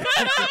out of here.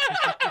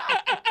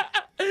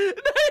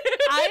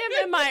 I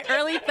am in my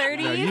early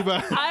 30s. No,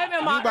 I am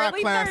in my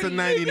early class 30s. of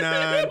 99.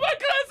 My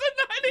class of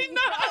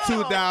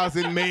 99.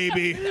 2000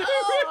 maybe. This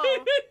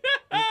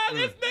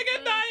nigga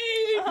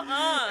naive.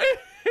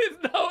 He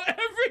know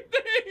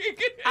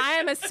everything. I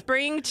am a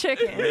spring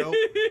chicken. Nope.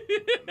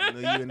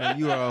 No,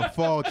 you are a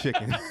fall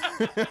chicken.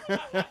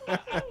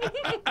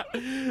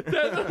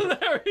 That's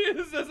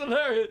hilarious. That's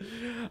hilarious.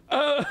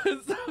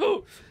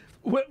 So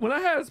when I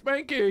had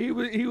Spank here,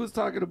 he was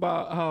talking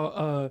about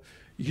how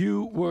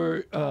you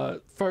were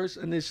first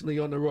initially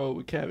on the road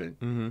with Kevin,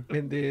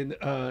 and then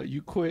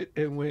you quit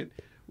and went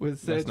with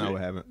Cedric. That's not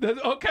what happened.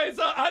 Okay,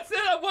 so I said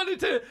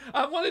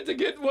I wanted to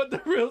get what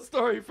the real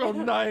story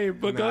from Naim,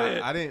 but go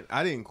ahead.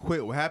 I didn't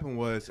quit. What happened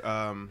was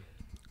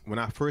when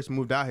I first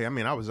moved out here. I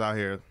mean, I was out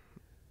here.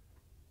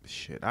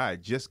 Shit, I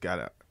had just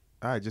got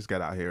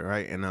out here,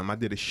 right? And I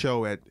did a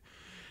show at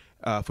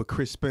for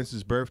Chris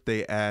Spencer's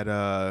birthday at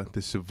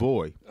the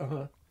Savoy.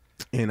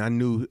 And I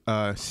knew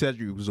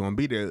Cedric was gonna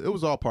be there. It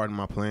was all part of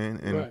my plan,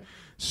 and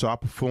so I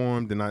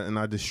performed and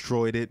I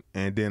destroyed it.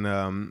 And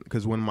then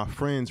because one of my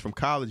friends from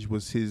college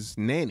was his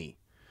nanny,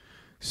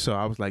 so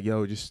I was like,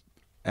 "Yo, just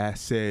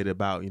ask Ced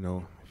about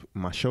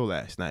my show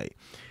last night."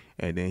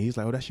 And then he's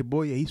like, "Oh, that's your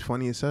boy? Yeah, he's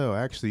funny as hell.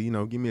 Actually,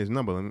 give me his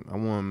number. I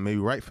want him maybe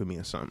write for me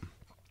or something."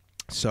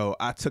 So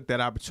I took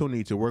that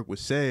opportunity to work with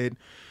Ced.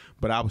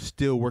 But I was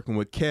still working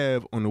with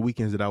Kev on the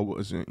weekends that I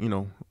wasn't,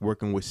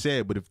 working with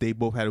Ced. But if they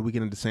both had a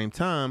weekend at the same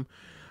time,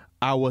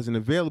 I wasn't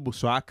available.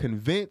 So I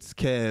convinced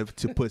Kev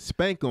to put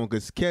Spank on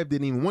because Kev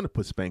didn't even want to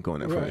put Spank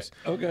on at first.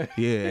 Okay.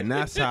 Yeah, and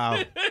that's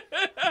how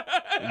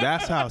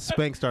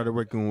Spank started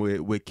working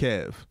with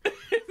Kev.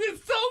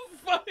 It's so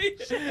funny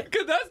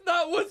because that's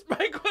not what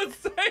Spank was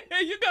saying.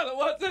 You gotta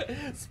watch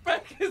it.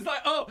 Spank is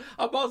like, "Oh,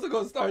 I'm also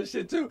gonna start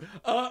shit too."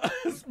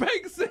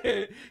 Spank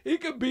said he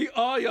could beat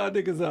all y'all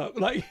niggas up.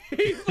 Like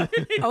he's like,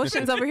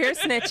 Ocean's over here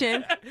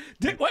snitching.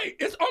 Wait,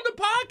 it's on the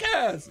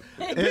podcast.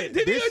 Did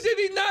he or did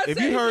he not?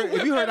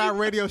 If you heard our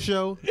radio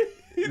show,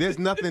 there's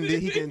nothing that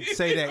he can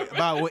say that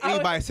about what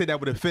anybody said that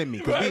would offend me.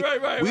 Because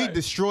we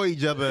destroy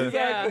each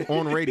other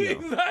on radio.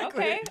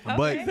 Exactly. Okay.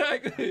 But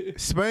exactly.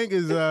 Spank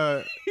is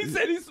He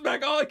said he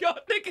smacked all y'all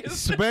niggas.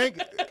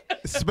 Spank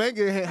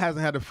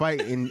hasn't had a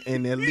fight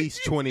in at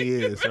least 20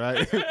 years,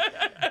 right?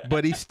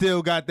 But he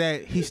still got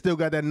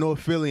that North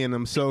Philly in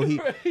him. So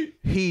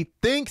he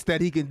thinks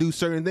that he can do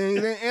certain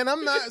things, and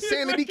I'm not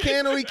saying that he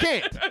can or he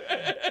can't.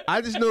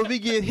 I just know if he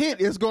get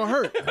hit, it's gonna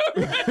hurt.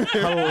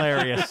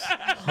 Hilarious.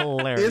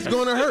 It's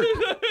gonna hurt.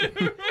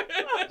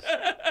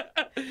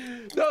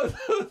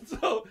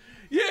 So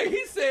yeah,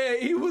 he said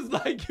he was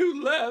like,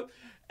 you left,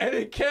 and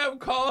then Kev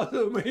called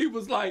him, and he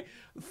was like,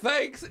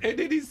 thanks, and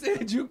then he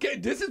said, you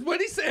came. This is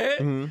what he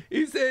said.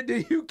 He said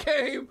that you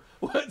came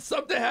when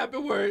something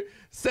happened where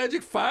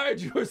Cedric fired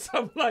you or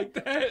something like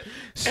that.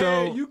 So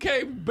and you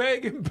came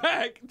begging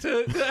back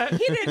to that.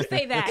 He didn't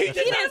say that. He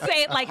didn't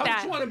say it like that. I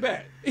just want to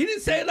bet. He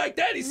didn't say it like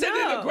that. He said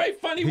it in a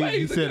great, funny way.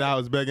 He said I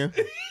was begging.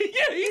 Yeah,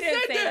 he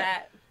didn't said say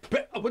that.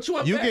 What you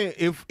want? You can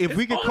if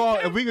we could call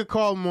him if we could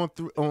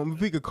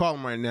call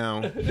him right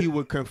now, he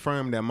would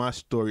confirm that my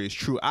story is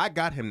true. I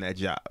got him that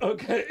job.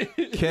 Okay.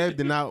 Kev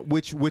did not,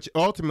 which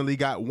ultimately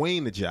got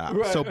Wayne the job.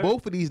 Right, so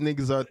both of these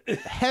niggas are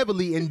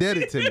heavily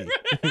indebted to me.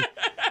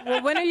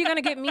 Well, when are you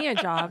gonna get me a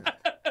job?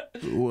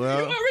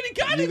 Well, you already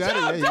got a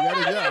job. You got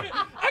a job.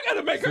 I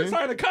gotta make her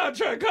sign a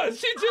contract because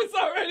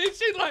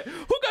she's like,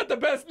 who got the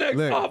best next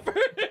offer?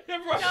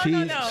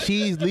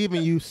 She's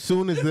leaving you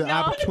soon as the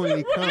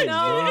opportunity comes.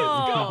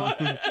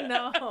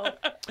 No.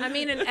 I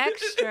mean an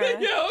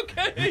extra. Yeah,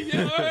 okay.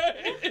 Yeah, all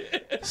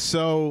right.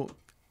 So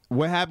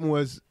what happened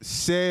was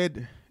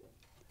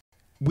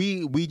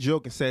we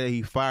joke and said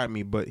he fired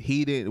me, but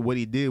he didn't. What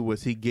he did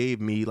was he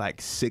gave me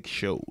like 6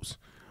 shows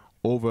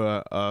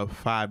over a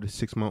 5 to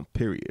 6 month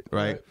period,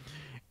 right?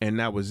 And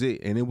that was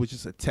it. And it was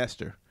just a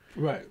tester.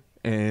 Right.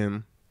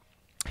 And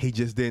he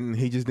just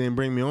didn't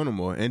bring me on no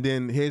more. And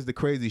then here's the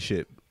crazy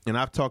shit. And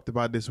I've talked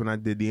about this when I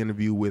did the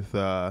interview with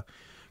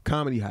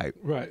Comedy Hype.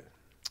 Right.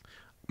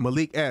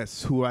 Malik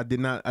S, who I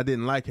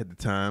didn't like at the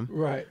time.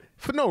 Right.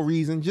 For no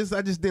reason.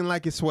 I just didn't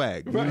like his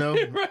swag. You know?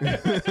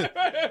 Right.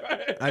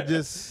 I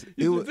just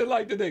didn't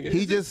like the nigga.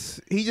 He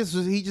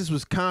just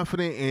was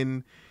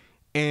confident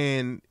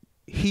and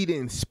he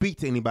didn't speak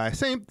to anybody.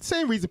 Same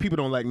reason people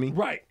don't like me.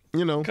 Right.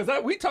 You know.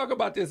 Because we talk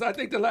about this. I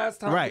think the last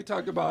time we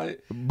talked about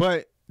it.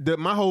 But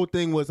my whole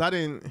thing was I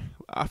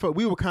felt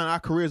our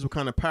careers were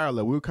kind of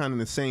parallel. We were kind of in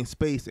the same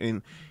space,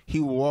 and he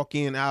would walk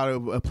in out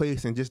of a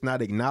place and just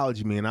not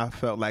acknowledge me, and I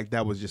felt like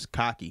that was just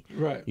cocky.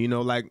 Right. You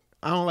know, like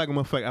I don't like a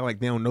motherfucker. I like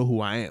they don't know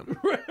who I am.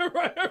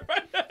 Right.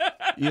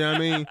 You know what I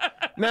mean?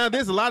 Now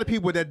there's a lot of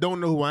people that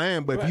don't know who I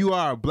am, but if you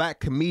are a black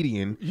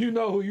comedian, you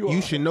know who you are.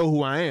 You should know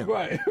who I am.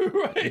 Right.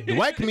 The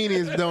white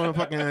comedians don't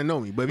fucking know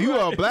me, but if you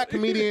are a black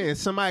comedian and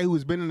somebody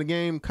who's been in the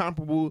game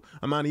comparable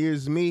amount of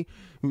years as me,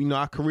 you know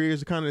our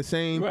careers are kind of the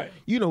same. Right.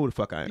 You know who the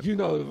fuck I am. You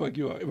know who the fuck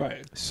you are.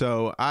 Right.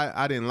 So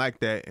I didn't like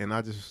that, and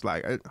I just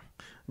I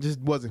just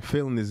wasn't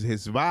feeling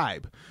his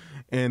vibe.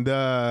 And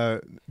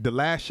the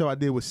last show I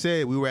did with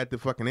Ced, we were at the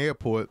fucking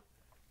airport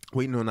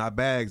waiting on our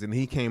bags, and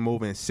he came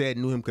over and Ced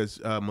knew him because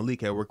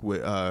Malik had worked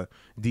with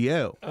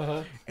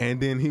DL.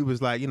 And then he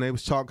was like, he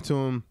was talking to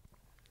him,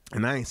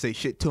 and I ain't say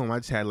shit to him. I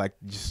just had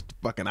just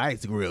fucking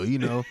ice grill,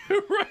 Right.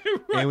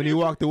 And when he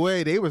walked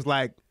away, they was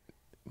like,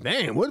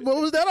 damn, what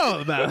was that all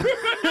about?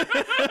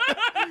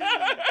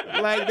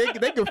 Like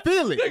they could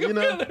feel it, Feel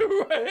it.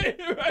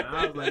 Right.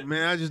 I was like,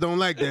 man, I just don't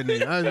like that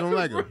nigga. I just don't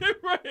like him.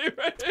 Right.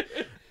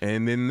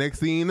 And then next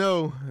thing you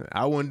know,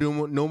 I wasn't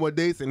doing no more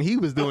dates, and he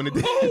was doing it.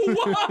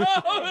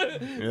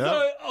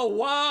 Oh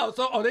wow!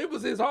 So they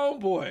was his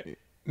homeboy.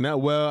 Now,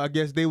 well, I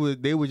guess they were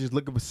just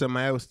looking for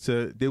somebody else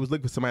they was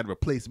looking for somebody to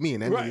replace me,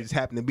 and that nigga just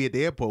happened to be at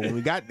the airport when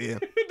we got there.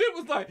 It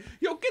was like,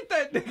 yo, get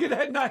that nigga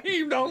that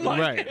Naim don't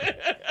like.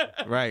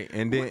 Right.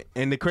 And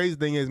the crazy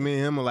thing is, me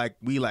and him are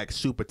we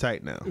super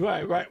tight now.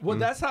 Right. Well,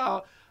 that's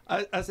how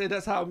I say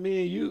that's how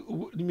me and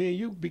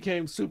you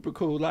became super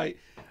cool. Like,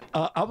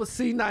 I would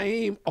see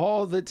Naim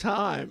all the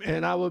time,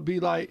 and I would be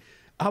like,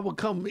 I would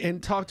come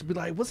and talk to be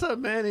like, "What's up,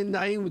 man?" And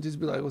Naim would just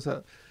be like, "What's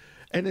up?"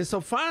 And then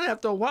so finally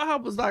after a while, I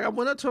was like, I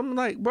went up to him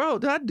like, bro,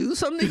 did I do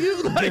something to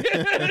you? Like,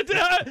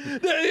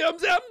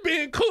 I'm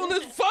being cool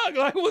as fuck.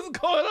 Like, what's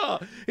going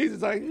on? He's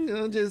just like,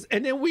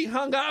 and then we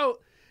hung out.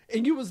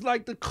 And you was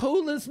like the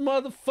coolest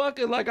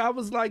motherfucker. Like, I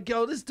was like,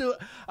 yo, this dude,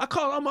 I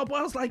called him up.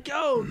 I was like,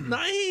 yo,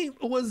 Naim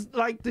was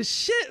like the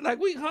shit. Like,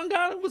 we hung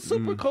out. It was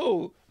super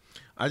cool.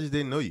 I just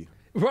didn't know you.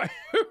 Right.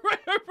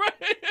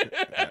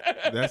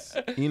 That's,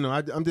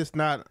 I'm just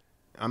not.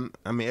 I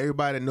mean,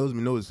 everybody that knows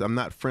me knows I'm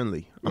not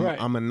friendly.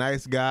 I'm a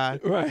nice guy.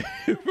 Right.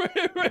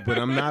 But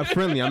I'm not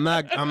friendly. I'm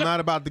not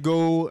about to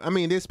go. I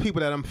mean, there's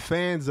people that I'm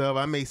fans of.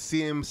 I may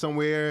see him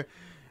somewhere.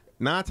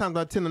 9 times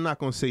out of 10, I'm not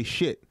gonna say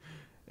shit.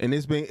 And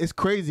it's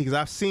crazy because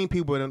I've seen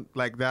people that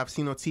I've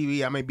seen on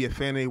TV. I may be a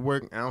fan of their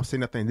work. I don't say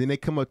nothing. Then they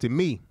come up to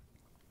me.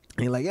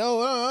 And you're like,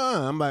 yo,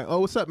 I'm like, oh,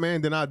 what's up,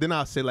 man? Then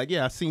I'll say like,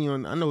 yeah, I seen you.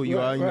 I know who you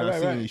are. I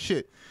seen your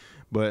shit.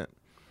 But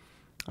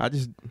I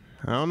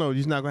don't know. You're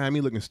just not gonna have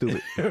me looking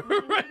stupid.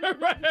 Right.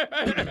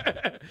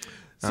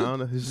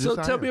 So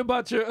tell me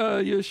about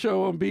your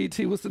show on BET.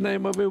 What's the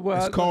name of it?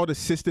 It's called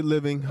Assisted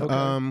Living.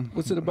 Okay.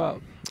 What's it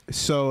about?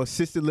 So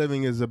Assisted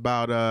Living is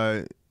about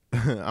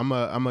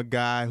I'm a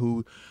guy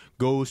who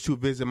goes to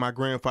visit my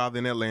grandfather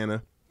in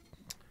Atlanta,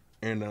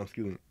 and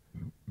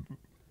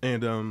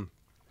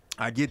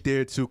I get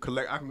there to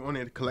collect. I'm going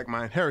there to collect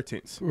my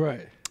inheritance,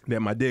 right?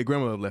 That my dead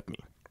grandmother left me.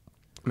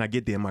 And I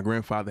get there, my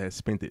grandfather has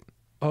spent it.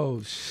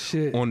 Oh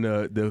shit! On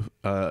the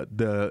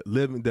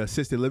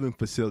assisted living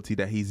facility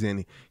that he's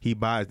in, he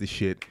buys the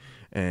shit,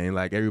 and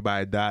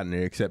everybody died in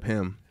there except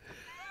him.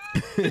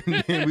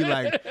 And then we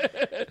all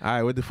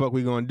right, what the fuck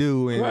we gonna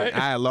do? And I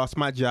had lost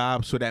my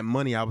job, so that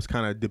money, I was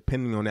kind of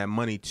depending on that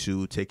money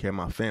to take care of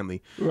my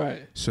family.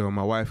 Right. So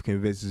my wife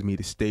convinces me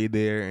to stay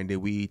there, and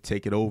then we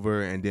take it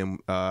over, and then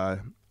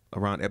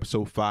around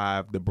episode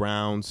 5, the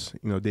Browns,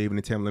 David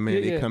and Tamla Man,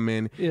 they come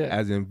in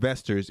as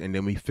investors, and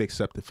then we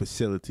fix up the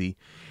facility.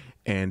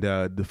 And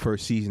the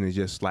first season is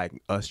just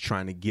like us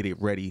trying to get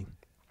it ready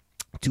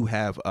to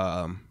have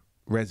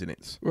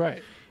residents.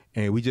 Right.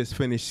 And we just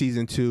finished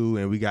season 2,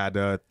 and we got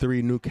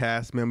 3 new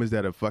cast members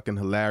that are fucking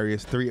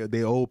hilarious. 3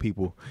 they old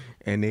people,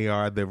 and they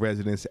are the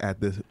residents at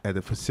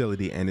the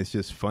facility, and it's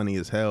just funny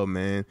as hell,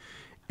 man.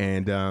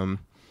 And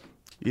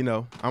you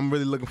know, I'm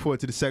really looking forward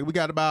to the second. We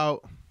got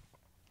about,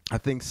 I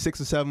think, 6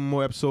 or 7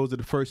 more episodes of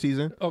the first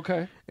season.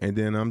 Okay. And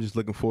then I'm just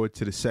looking forward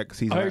to the second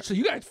season. All right, so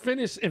you guys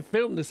finished and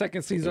filmed the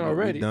second season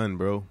already. We done,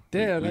 bro.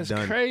 Damn, we that's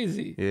done.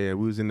 crazy. Yeah,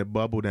 we was in the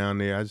bubble down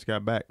there. I just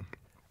got back.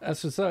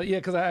 That's what's up. Yeah,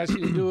 because I asked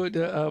you to do it,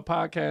 the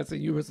podcast,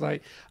 and you was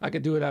like, I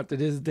could do it after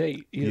this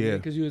date. You know,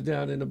 because you was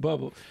down in the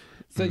bubble.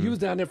 So you was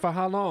down there for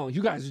how long?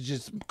 You guys were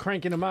just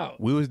cranking them out.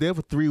 We was there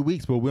for 3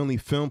 weeks, but we only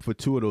filmed for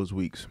 2 of those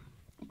weeks.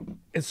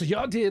 And so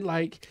y'all did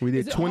like... We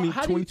did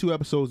 22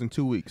 episodes in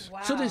 2 weeks.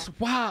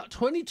 Wow. So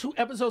 22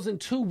 episodes in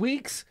 2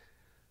 weeks?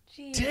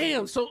 Jeez.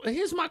 Damn. So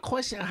here's my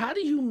question. How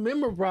do you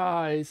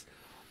memorize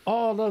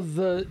all of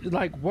the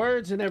like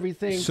words and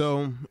everything?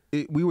 So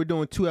we were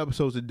doing 2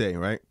 episodes a day,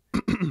 right?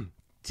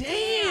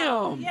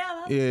 Damn.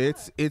 Yeah,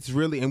 it's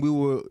really, and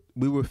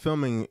we were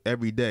filming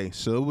every day,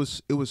 so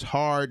it was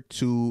hard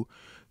to.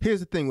 Here's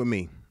the thing with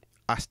me,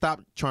 I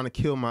stopped trying to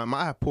kill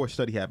I have poor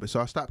study habits, so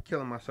I stopped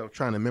killing myself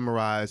trying to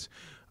memorize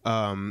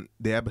the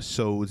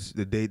episodes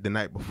the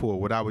night before.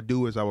 What I would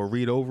do is I would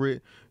read over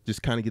it,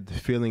 just kind of get the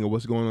feeling of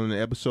what's going on in the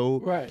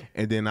episode, right?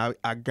 And then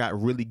I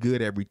got really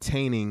good at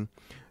retaining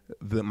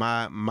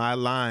my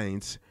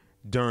lines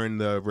during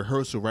the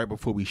rehearsal right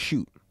before we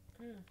shoot.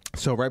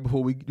 So right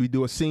before we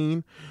do a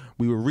scene,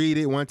 we would read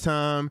it one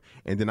time,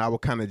 and then I would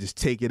kind of just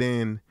take it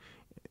in,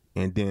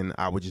 and then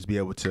I would just be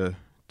able to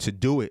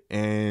do it.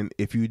 And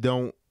if you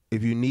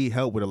need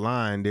help with a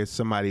line, there's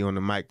somebody on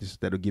the mic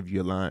that'll give you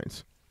your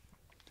lines.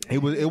 It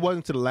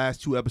wasn't to the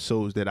last 2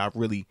 episodes that I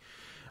really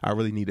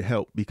needed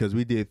help, because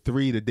we did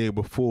 3 the day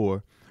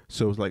before,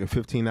 so it was like a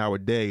 15-hour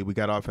day. We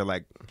got off at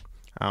like,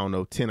 I don't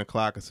know, 10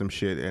 o'clock or some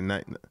shit at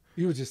night.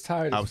 You were just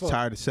tired. I was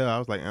tired as hell. I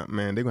was like,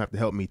 man, they're gonna have to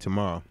help me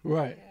tomorrow.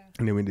 Right.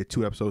 And then we did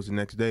 2 episodes the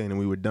next day, and then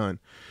we were done.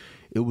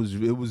 It was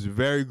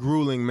very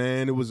grueling,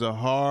 man. It was a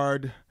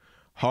hard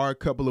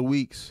couple of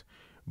weeks,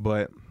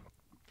 but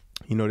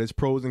you know, there's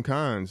pros and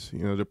cons.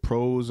 You know, the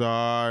pros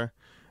are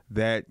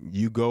that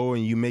you go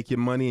and you make your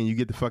money and you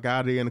get the fuck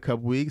out of there in a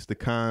couple weeks. The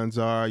cons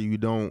are you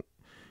don't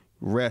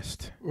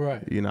rest.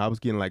 Right. You know, I was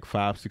getting like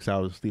 5-6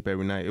 hours of sleep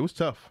every night. It was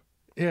tough.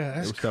 Yeah,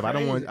 that's it was tough.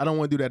 crazy. I don't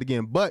want to do that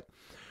again. But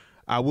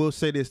I will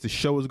say this: the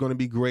show is going to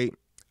be great.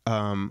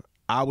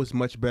 I was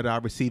much better. I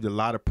received a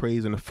lot of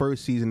praise in the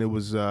first season. It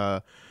was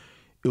a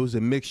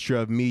mixture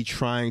of me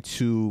trying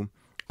to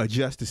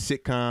adjust to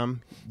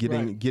sitcom,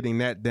 getting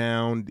that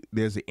down.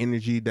 There's an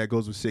energy that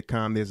goes with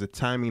sitcom. There's a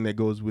timing that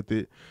goes with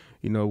it.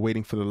 You know,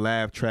 waiting for the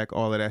laugh track,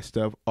 all of that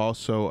stuff.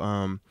 Also,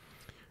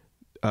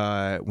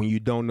 when you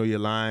don't know your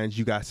lines,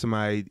 you got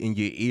somebody in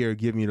your ear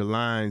giving you the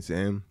lines,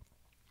 and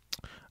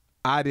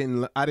I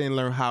didn't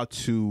learn how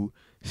to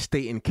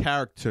stay in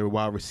character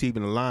while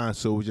receiving the lines.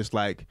 So it was just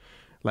like,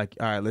 all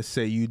right, let's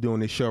say you doing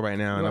this show right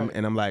now,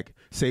 and I'm like,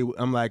 say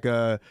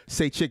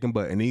chicken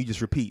butt, and then you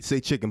just repeat,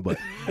 say chicken butt.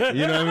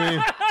 You know what I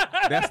mean?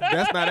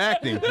 That's not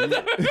acting.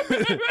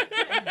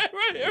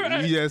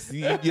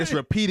 You just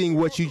repeating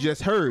what you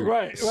just heard.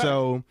 Right.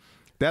 So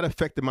that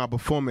affected my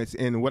performance.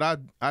 And what I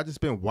just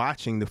been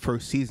watching the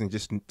first season,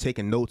 just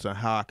taking notes on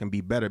how I can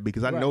be better,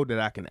 because I know that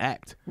I can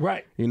act.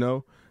 Right. You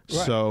know?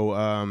 Right.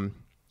 So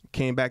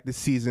came back this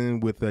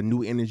season with a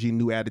new energy,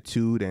 new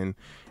attitude, and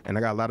I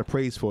got a lot of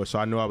praise for it. So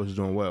I know I was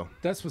doing well.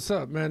 That's what's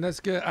up, man. That's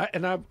good.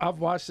 I've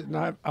watched it,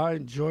 and I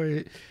enjoy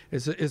it.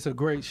 It's a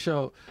great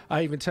show.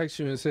 I even text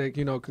you and said,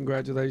 you know,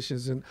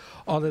 congratulations and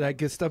all of that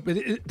good stuff. But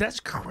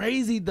that's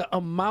crazy, the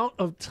amount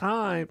of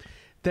time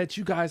that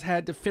you guys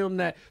had to film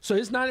that. So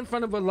it's not in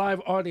front of a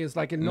live audience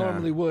like it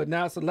normally would.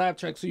 Now it's a laugh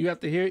track, so you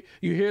have to hear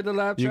the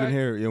laugh track? You can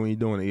hear it when you're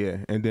doing it, yeah.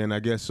 And then I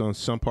guess on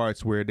some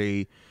parts where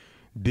they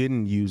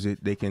didn't use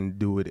it, they can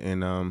do it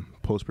in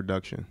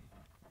post-production.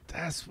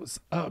 That's what's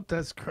up.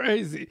 That's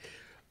crazy.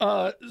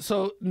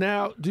 So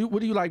now,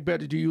 what do you like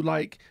better? Do you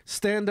like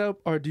stand-up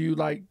or do you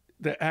like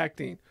the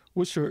acting?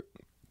 What's your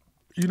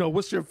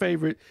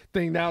favorite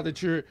thing now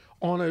that you're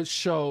on a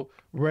show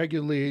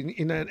regularly?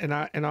 And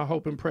I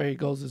hope and pray it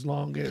goes as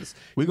long as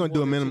we're gonna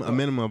do a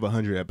minimum of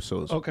 100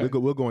 episodes. Okay,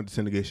 we'll go into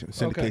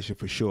syndication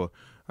for sure.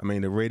 I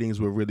mean, the ratings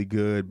were really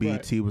good.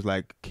 BET was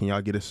like, "Can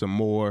y'all get us some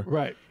more?"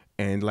 Right.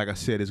 And like I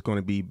said, it's going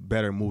to be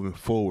better moving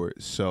forward.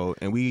 So,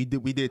 and we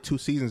did 2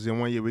 seasons in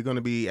 1 year. We're going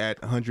to be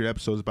at 100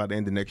 episodes by the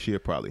end of next year,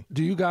 probably.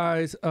 Do you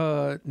guys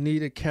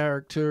need a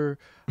character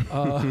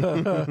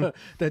that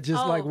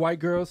just like white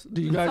girls? Do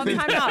you guys? So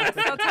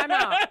time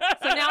out.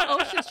 So now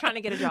Ocean's trying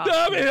to get a job. No,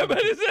 I mean,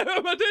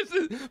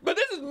 but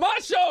this is my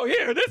show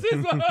here. This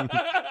is.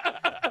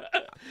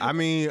 I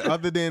mean,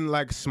 other than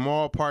like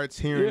small parts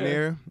here and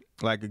there.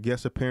 Like a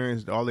guest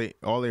appearance, all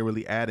they're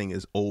really adding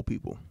is old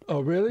people.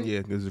 Oh, really?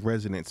 Yeah, there's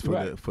residents for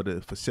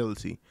the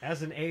facility.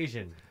 As an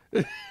Asian,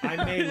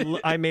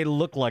 I may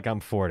look like I'm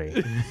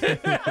 40.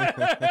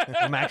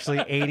 I'm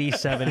actually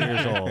 87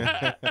 years old.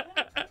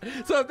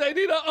 So if they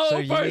need an old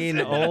person. So you need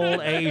an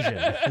old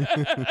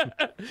Asian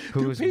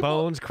whose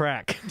bones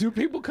crack. Do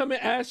people come and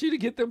ask you to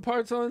get them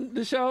parts on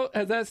the show?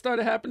 Has that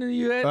started happening to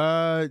you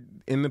yet?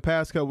 In the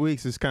past couple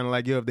weeks, it's kind of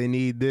like, yo, if they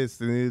need this,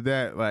 they need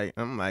that. Like,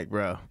 I'm like,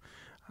 bro,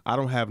 I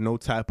don't have no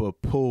type of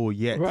pull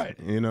yet. Right.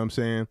 You know what I'm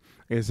saying?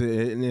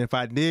 And if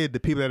I did, the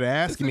people that are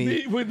asking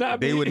me, would not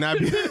they would not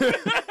be.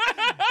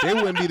 They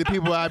wouldn't be the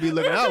people I'd be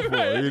looking out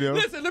for, you know?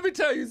 Listen, let me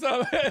tell you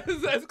something.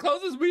 As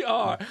close as we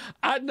are,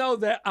 I know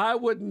that I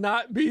would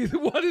not be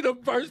one of the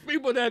first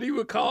people that he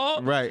would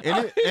call. Right.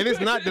 And it's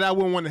not that I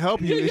wouldn't want to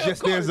help you. It's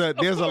just there's a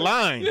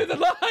line. There's a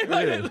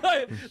line.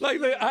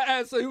 Like I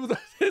asked, so he was like,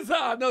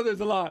 I know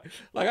there's a line.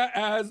 Like I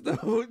asked,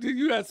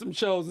 you had some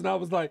shows, and I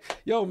was like,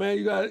 yo, man,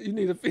 you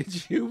need a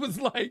feature. He was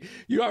like,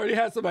 you already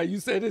had somebody. You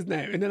said his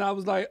name. And then I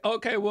was like,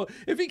 okay, well,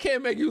 if he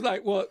can't make you,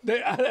 like, well,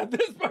 I have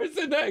this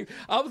person next.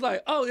 I was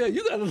like, oh, yeah,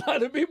 you got a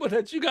lot of people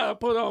that you got to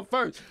put on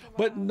first.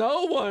 But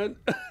no one,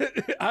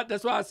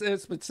 that's why I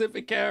said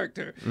specific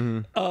character.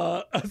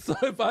 Mm-hmm. So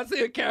if I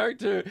see a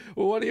character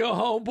with one of your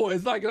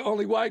homeboys, like an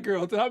only white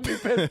girl, then I'd be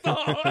pissed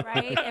off.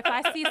 Right? If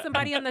I see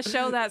somebody on the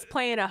show that's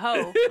playing a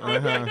hoe,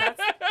 that's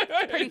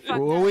pretty fucked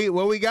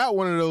up. We got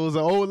one of those,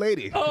 an old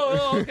lady.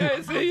 Oh,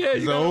 okay. See, yeah.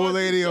 There's an old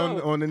lady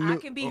on the new, I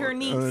can be her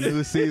niece. On the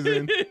new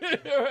season.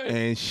 Right.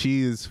 And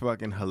she is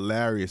fucking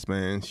hilarious,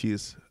 man. She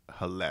is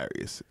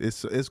hilarious.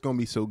 It's gonna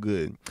be so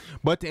good.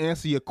 But to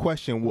answer your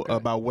question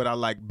about what I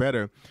like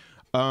better,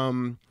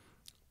 I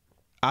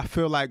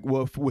feel like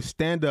with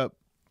stand up,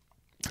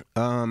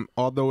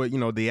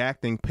 although the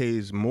acting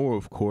pays more,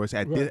 of course,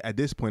 at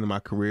this point in my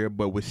career,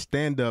 but with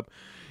stand up,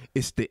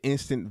 it's the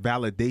instant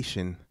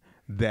validation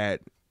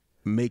that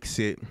makes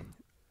it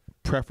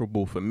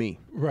preferable for me.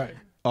 Right.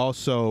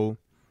 Also,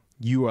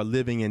 you are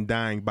living and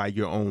dying by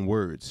your own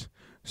words.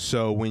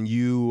 So when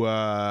you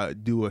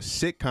do a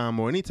sitcom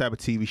or any type of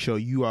TV show,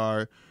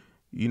 you're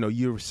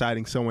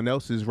reciting someone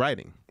else's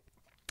writing.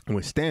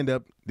 With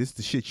stand-up, this is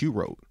the shit you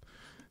wrote.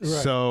 Right.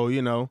 So,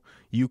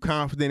 you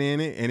confident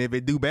in it, and if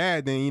it do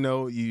bad, then,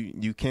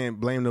 you can't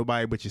blame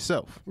nobody but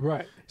yourself.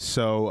 Right.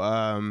 So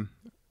I'm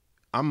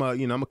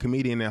a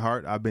comedian at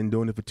heart. I've been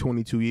doing it for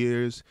 22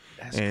 years.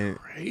 That's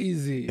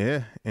crazy.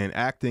 Yeah, and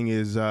acting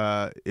is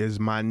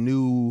my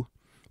new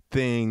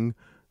thing,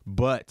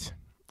 but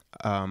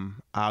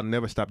I'll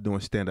never stop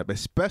doing stand up,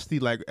 especially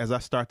like as I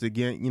start to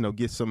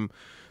get some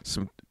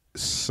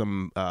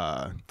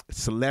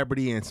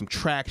celebrity and some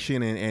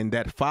traction and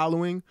that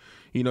following.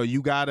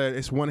 You gotta,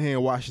 it's one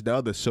hand washes the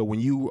other. So when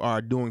you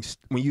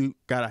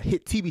got a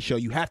hit TV show,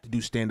 you have to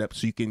do stand up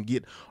so you can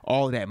get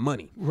all of that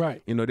money.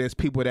 Right. There's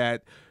people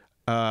that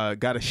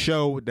got a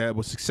show that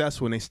was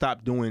successful and they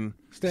stopped doing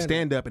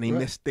stand up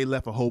and they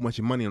left a whole bunch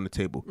of money on the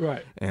table.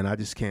 Right. And I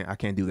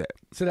can't do that.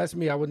 So that's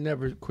me. I would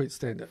never quit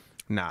stand up.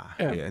 Nah,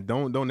 yeah,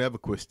 don't ever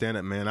quit stand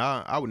up, man.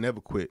 I would never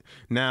quit.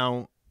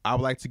 Now, I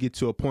would like to get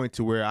to a point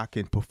to where I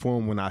can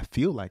perform when I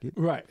feel like it.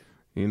 Right.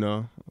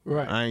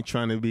 Right. I ain't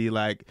trying to be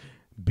like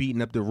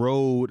beating up the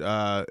road.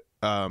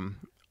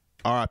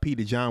 R.I.P.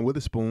 to John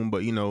Witherspoon,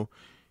 but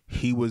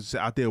he was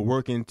out there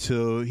working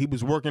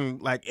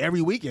like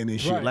every weekend and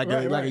shit, like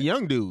a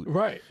young dude.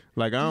 Right.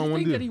 Like I don't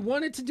want to. Do you think that he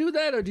wanted to do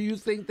that, or do you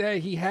think that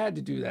he had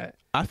to do that?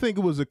 I think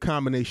it was a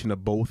combination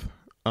of both.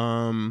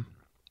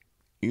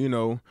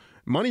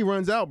 Money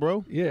runs out,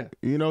 bro. Yeah.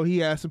 He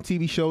has some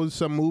TV shows,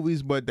 some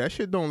movies, but that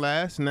shit don't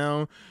last.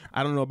 Now,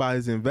 I don't know about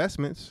his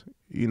investments.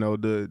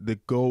 The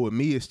goal with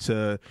me is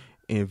to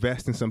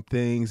invest in some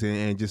things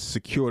and just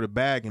secure the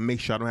bag and make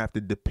sure I don't have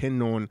to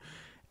depend on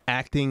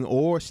acting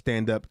or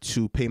stand up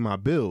to pay my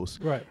bills.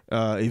 Right.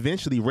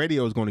 Eventually,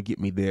 radio is going to get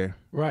me there.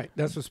 Right.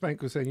 That's what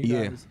Spank was saying.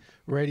 You guys,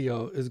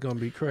 radio is going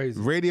to be crazy.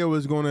 Radio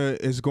is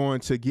going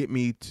to get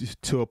me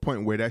to a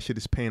point where that shit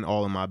is paying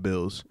all of my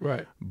bills.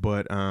 Right.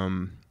 But I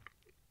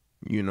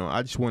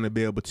just want to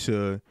be able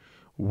to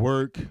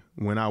work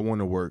when I want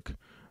to work.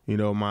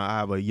 I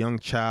have a young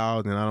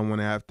child, and I don't want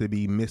to have to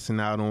be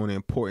missing out on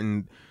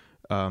important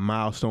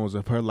milestones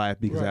of her life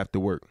because I have to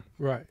work.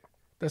 Right.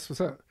 That's what's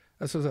up.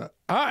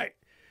 All right.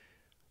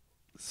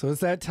 So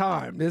it's that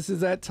time. This is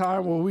that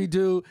time where we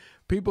do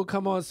people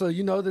come on. So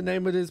the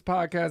name of this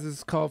podcast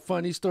is called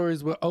Funny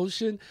Stories with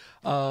Ocean.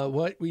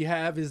 What we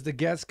have is the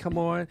guests come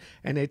on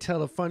and they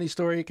tell a funny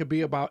story. It could be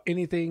about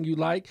anything you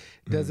like.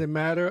 It doesn't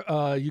matter.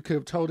 You could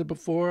have told it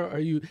before or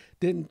you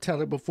didn't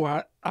tell it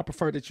before. I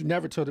prefer that you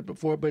never told it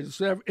before, but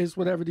it's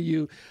whatever to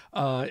you.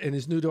 And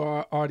it's new to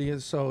our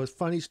audience. So it's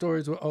Funny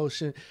Stories with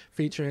Ocean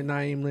featuring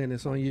Naim Lynn.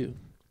 It's on you.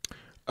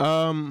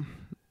 When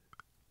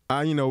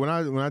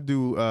I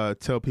do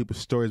tell people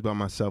stories about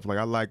myself, like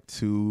I like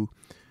to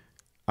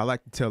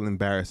tell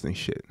embarrassing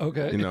shit.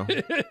 Okay.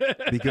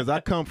 Because I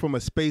come from a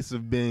space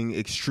of being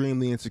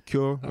extremely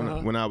insecure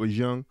when I was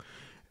young,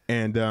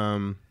 and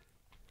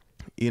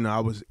I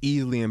was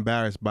easily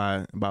embarrassed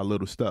by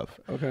little stuff.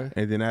 Okay.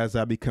 And then as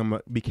I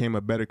became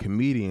a better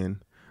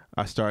comedian,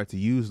 I started to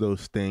use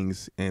those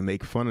things and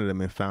make fun of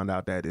them, and found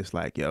out that it's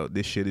like, yo,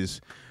 this shit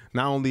is,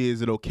 not only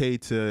is it okay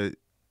to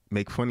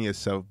make fun of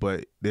yourself,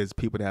 but there's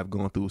people that have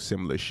gone through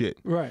similar shit.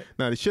 Right.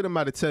 Now, the shit I'm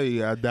about to tell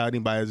you, I doubt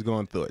anybody has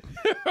gone through it.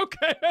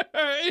 Okay.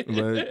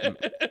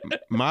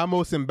 But my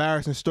most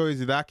embarrassing stories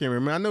that I can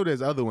remember, I know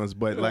there's other ones,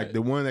 but like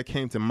the one that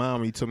came to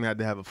mind when you told me I had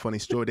to have a funny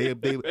story,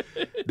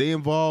 they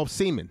involve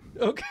semen.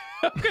 Okay.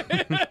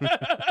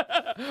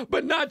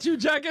 But not you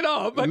jacking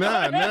off.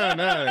 Nah.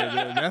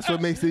 That's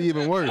what makes it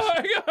even worse. All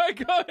right,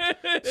 go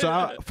ahead.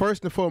 So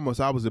first and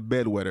foremost, I was a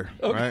bedwetter,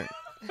 right?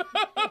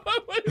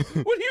 What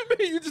do you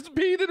mean? You just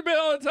peed in the bed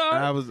all the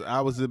time?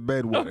 I was a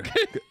bedwetter.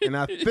 Okay. And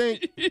I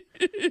think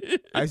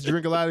I used to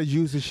drink a lot of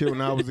juice and shit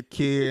when I was a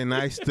kid, and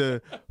I used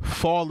to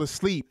fall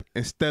asleep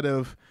instead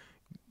of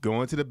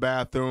going to the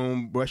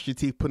bathroom, brush your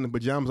teeth, put in the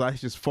pajamas. I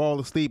used to just fall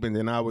asleep, and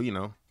then I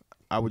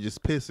would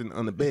just piss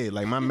on the bed.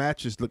 Like, my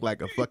mattress looked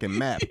like a fucking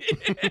map.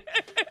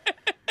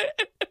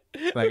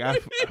 Like, I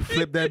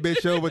flipped that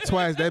bitch over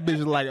twice. That bitch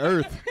was like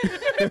Earth.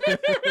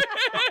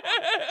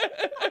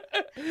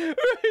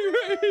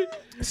 Right.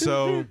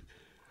 So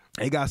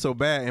it got so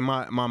bad, and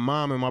my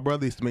mom and my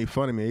brother used to make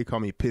fun of me. They call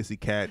me Pissy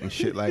Cat and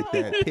shit like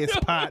that. Piss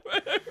pot.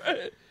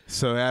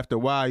 So after a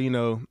while,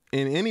 and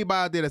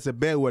anybody that's a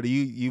bedwetter,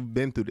 you've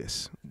been through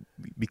this.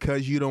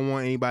 Because you don't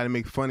want anybody to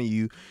make fun of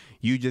you,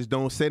 you just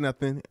don't say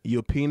nothing.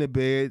 You'll pee in the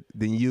bed,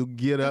 then you'll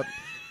get up,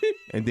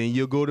 and then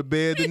you'll go to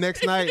bed the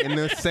next night in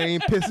the same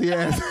pissy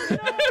ass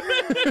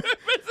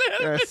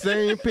that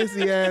same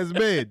pissy ass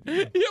bed.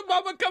 Your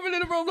mama coming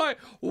in the room like,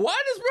 why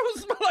does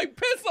room smell like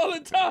piss all the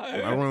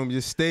time? My room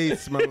just stayed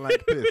smelling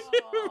like piss.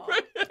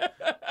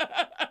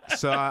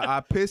 So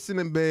I pissed in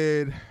the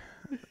bed.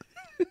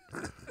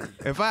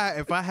 If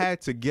I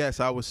had to guess,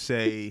 I would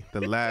say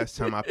the last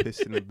time I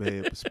pissed in the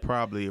bed was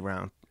probably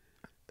around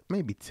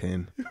maybe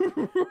 10.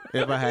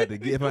 If I had to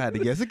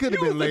guess, it could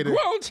have been later.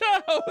 Grown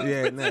child.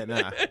 Yeah,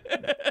 nah.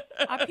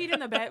 I peed in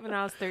the bed when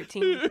I was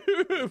 13.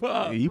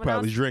 Wow. You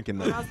probably was drinking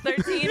though. When I was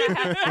 13,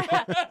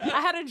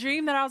 I had a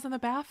dream that I was in the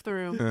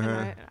bathroom and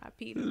I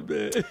peed in the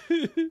bed.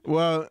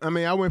 Well, I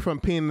mean, I went from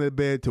peeing in the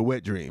bed to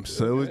wet dreams,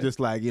 so it was just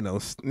like, I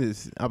was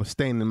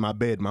staying in my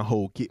bed my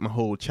whole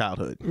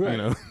childhood,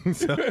 right.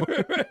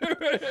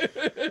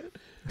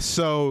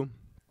 So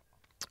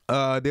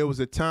there was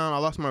a time I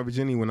lost my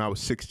virginity when I was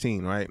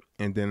 16, right?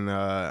 And then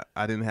I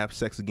didn't have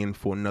sex again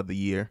for another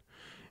year,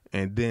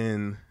 and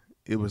then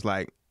it was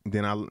like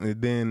then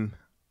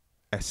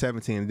at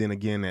 17, and then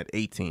again at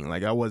 18.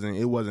 Like it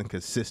wasn't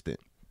consistent.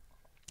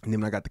 And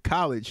then when I got to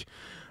college,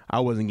 I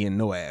wasn't getting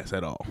no ass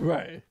at all.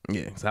 Right.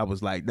 Yeah. So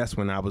that's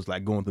when I was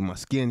like going through my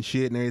skin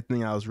shit and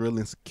everything. I was really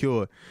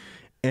insecure.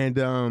 And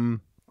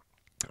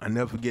I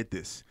never forget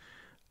this.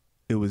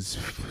 It was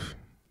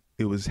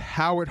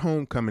Howard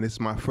homecoming. This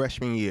is my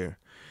freshman year.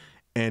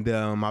 And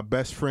my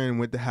best friend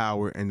went to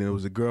Howard, and there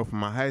was a girl from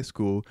my high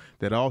school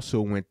that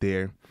also went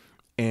there.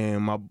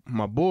 And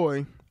my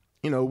boy,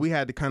 we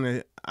had to kind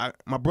of,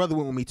 my brother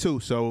went with me too,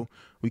 so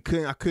we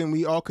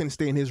all couldn't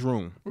stay in his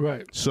room.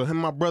 Right. So him and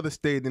my brother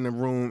stayed in the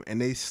room,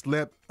 and they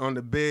slept on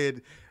the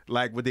bed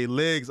like with their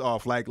legs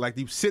off, like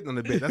they were sitting on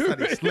the bed. That's how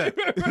they slept.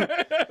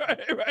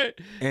 Right.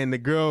 And the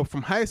girl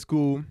from high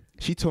school,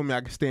 she told me I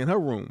could stay in her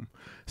room.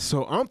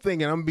 So I'm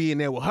thinking I'm being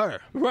there with her.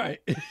 Right.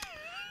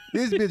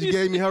 This bitch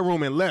gave me her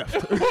room and left.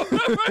 Right. Where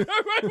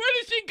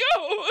did she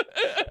go?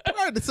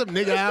 Probably to some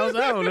nigga house.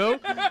 I don't know.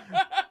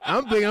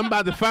 I'm thinking I'm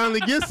about to finally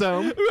get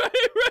some. Right.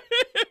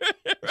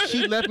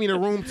 She left me the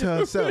room to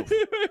herself.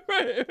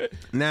 Right.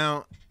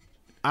 Now,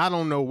 I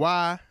don't know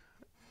why.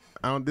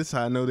 This is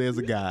how I know there's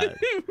a God.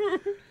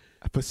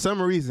 For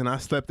some reason, I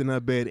slept in her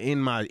bed in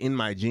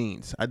my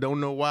jeans. I don't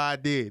know why I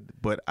did,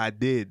 but I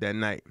did that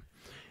night.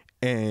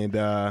 And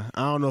I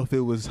don't know if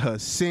it was her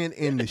scent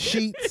in the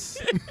sheets.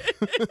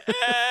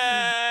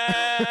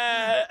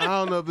 I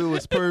don't know if it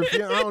was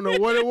perfume. I don't know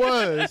what it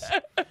was.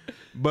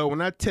 But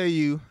when I tell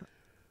you,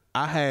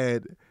 I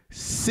had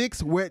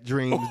 6 wet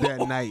dreams that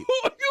night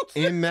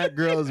in that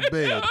girl's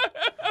bed.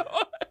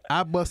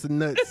 I busted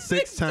nuts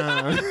 6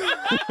 times.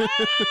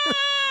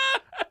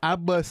 I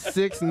bust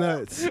 6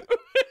 nuts.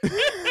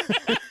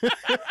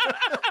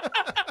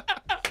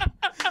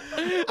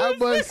 I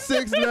bust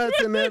 6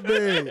 nuts in that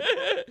bed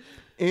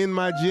in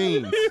my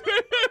jeans.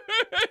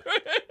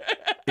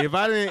 If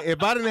I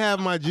didn't have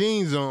my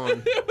jeans on, you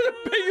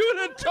would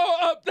have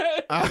tore up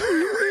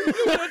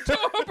you would have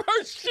tore up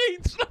her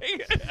sheets.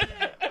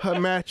 Her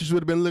mattress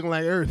would have been looking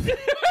like Earth.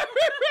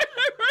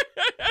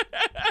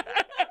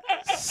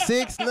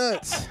 6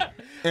 nuts.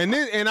 And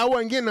I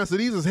wasn't getting none, so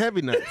these was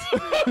heavy nuts.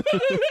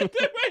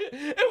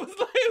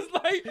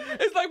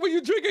 It's like when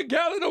you drink a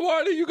gallon of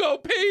water, you go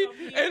pee,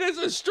 and it's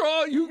a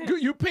straw.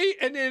 You pee,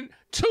 and then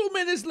 2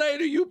 minutes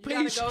later, you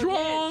pee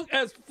strong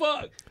as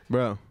fuck.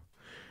 Bro,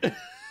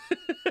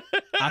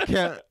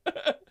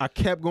 I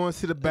kept going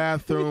to the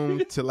bathroom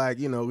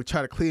to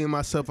try to clean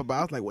myself up.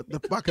 I was like, what the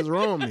fuck is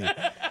wrong with me?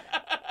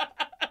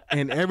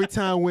 And every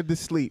time I went to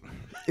sleep,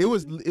 it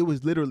was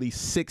literally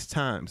 6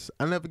 times.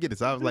 I'll never forget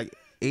this. I was like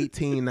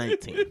 18,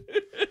 19.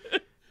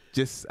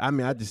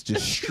 I just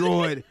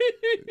destroyed.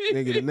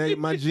 Nigga,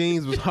 my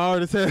jeans was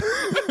hard as hell.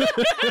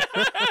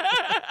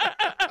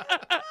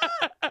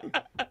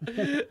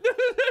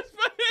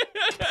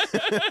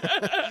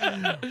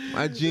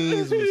 My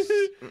jeans was.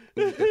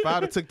 If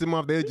I'd have took them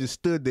off, they just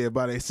stood there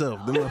by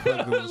themselves. Them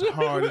motherfuckers was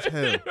hard as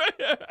hell.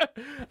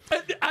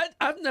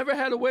 I've never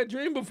had a wet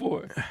dream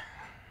before.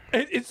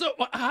 And so,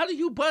 how do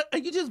you bust?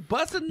 You just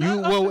busting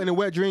nuts? Well, in a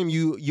wet dream,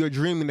 you're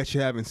dreaming that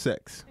you're having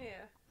sex. Yeah.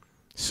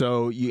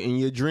 So in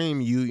your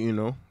dream,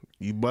 you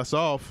bust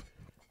off.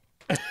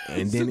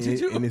 And then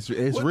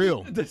it's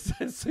real.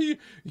 So you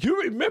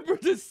remember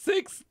the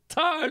 6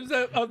 times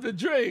of the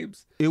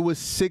dreams? It was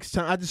 6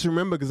 times. I just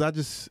remember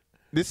because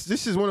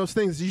this is one of those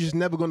things you're just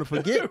never going to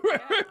forget.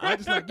 I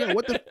just like,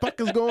 what the fuck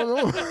is going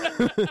on?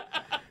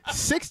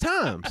 6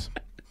 times.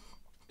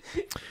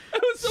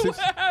 So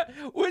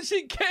when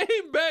she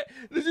came back,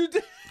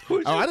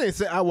 I didn't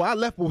say. I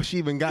left before she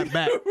even got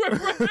back.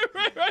 Right.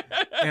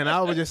 And I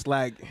was just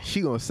like,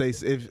 she gonna say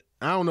if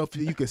I don't know if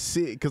you could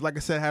see it because, like I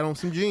said, I had on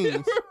some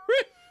jeans.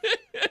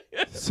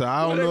 So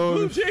I don't know.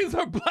 Blue jeans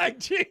or black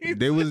jeans?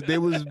 They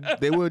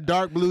were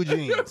dark blue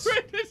jeans. It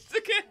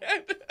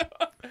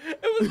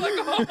was like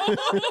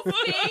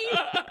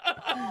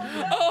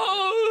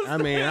I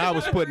mean, I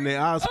was putting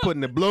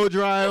the blow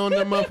dry on the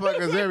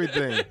motherfuckers,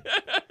 everything.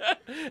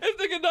 This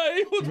nigga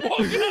Naim was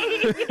walking out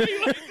of the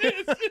thing like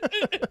this.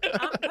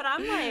 But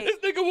I'm like, this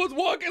nigga was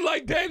walking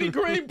like Danny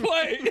Green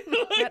played.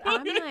 But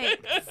I'm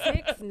like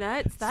 6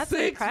 nuts. That's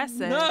 6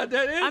 impressive. Nuts,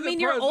 that is I mean, impressive.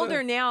 you're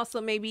older now,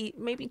 so maybe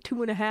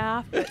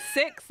 2.5, but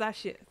 6.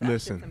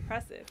 That's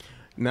impressive.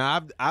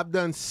 Now I've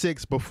done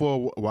 6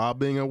 before while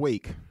being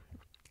awake.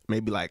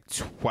 Maybe like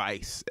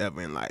twice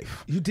ever in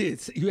life. You did.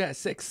 You had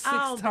sex 6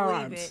 times. I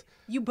don't believe it.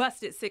 You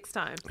busted 6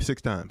 times.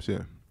 6 times,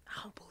 yeah.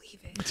 I don't believe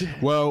it.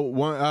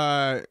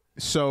 Well,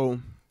 so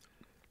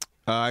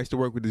I used to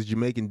work with this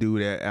Jamaican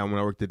dude when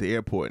I worked at the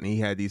airport, and he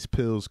had these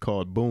pills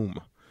called Boom.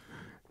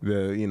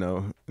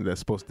 That's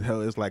supposed to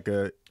help. It's like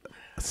a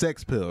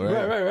sex pill,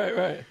 right?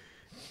 Right.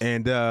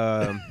 And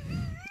the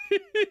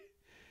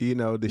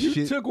you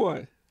shit. Took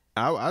one.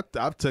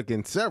 I've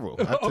taken several.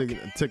 I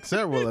took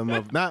several of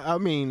them.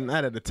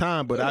 Not at the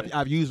time, but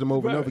I've used them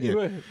over and over again.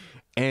 Right.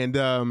 And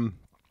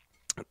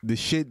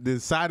the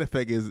side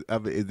effect is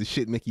the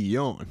shit make you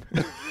yawn.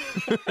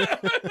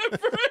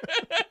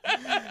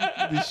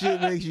 The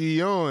shit makes you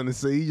yawn,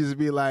 so you just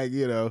be like,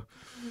 and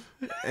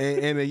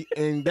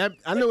that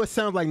I know it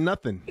sounds like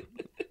nothing.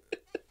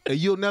 And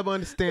you'll never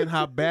understand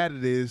how bad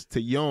it is to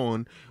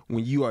yawn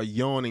when you are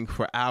yawning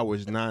for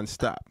hours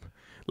nonstop.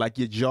 Like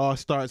your jaw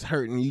starts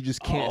hurting, you just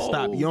can't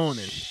stop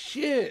yawning.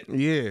 Shit.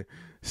 Yeah.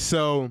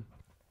 So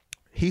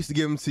he used to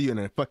give them to you in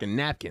a fucking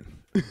napkin.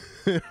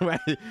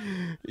 Right?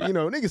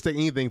 Niggas take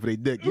anything for their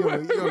dick. You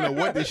don't know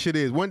what this shit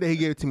is. One day he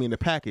gave it to me in a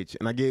package,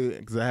 and I gave it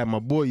because I had my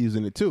boy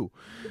using it too.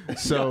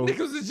 So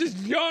niggas is just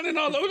yawning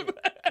all over the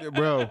place.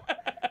 Bro,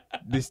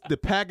 the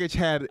package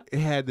had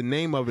the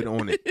name of it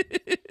on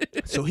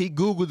it. So he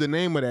Googled the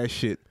name of that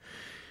shit.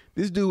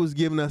 This dude was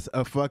giving us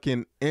a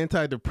fucking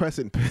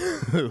antidepressant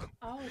pill.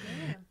 Oh,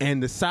 damn.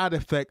 And the side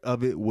effect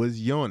of it was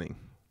yawning.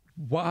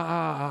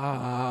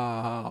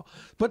 Wow.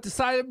 But the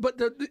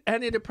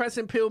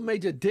antidepressant pill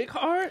made your dick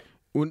hard?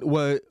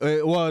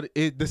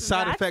 The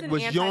side effect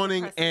was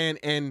yawning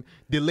and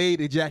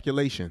delayed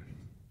ejaculation.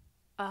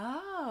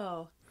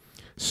 Oh.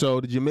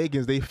 So the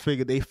Jamaicans, they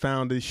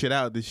found this shit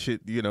out. This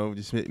shit,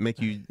 just make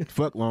you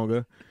fuck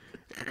longer.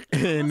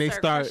 And they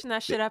start pushing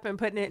that shit up and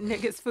putting it in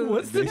niggas' food.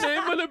 What's the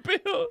name of the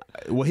pill?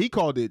 Well, he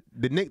called it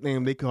the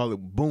nickname. They call it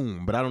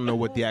Boom, but I don't know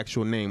what the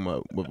actual name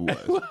of it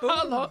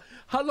was.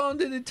 How long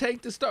did it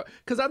take to start?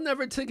 Because I've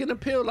never taken a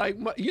pill like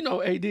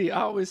AD. I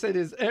always say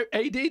this.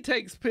 AD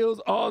takes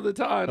pills all the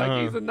time.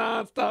 Like he's a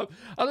nonstop.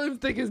 I don't even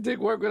think his dick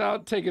work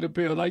without taking a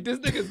pill. Like this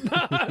nigga's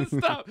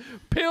nonstop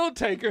pill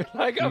taker.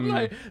 Like I'm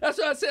like that's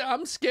what I said.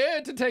 I'm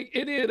scared to take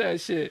any of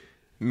that shit.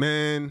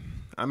 Man,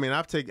 I mean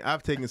I've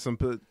taken some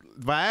pills.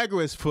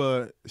 Viagra is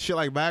for shit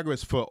like Viagra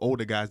is for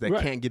older guys that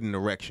can't get an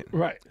erection.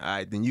 Right. All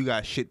right. Then you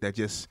got shit that's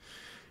just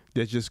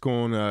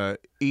going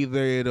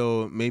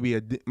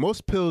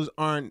most pills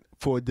aren't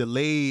for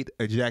delayed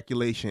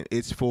ejaculation.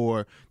 It's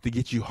for to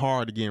get you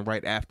hard again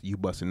right after you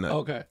bust a nut.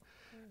 Okay.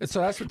 And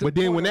so that's what. But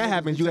then when that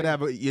happens, you gotta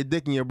have your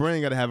dick and your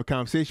brain gotta have a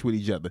conversation with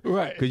each other.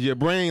 Right. Because your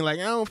brain like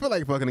I don't feel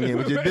like fucking again,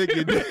 but your dick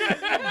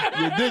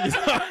is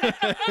hard.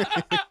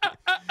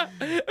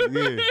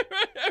 Yeah.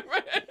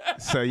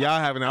 So y'all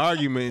having an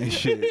argument and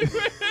shit.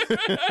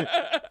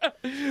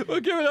 We'll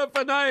give it up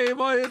for Naim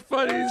on his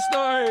funny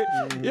story.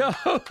 Yo,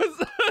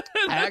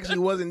 I actually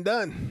wasn't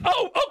done.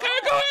 Oh, okay,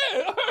 go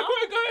ahead. All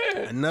right, go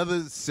ahead.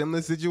 Another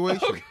similar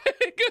situation. Okay,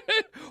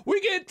 good. We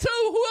get 2.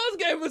 Who else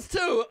gave us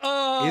 2?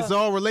 It's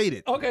all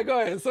related. Okay,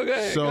 go ahead. So go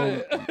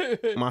ahead.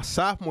 My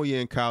sophomore year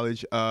in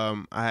college,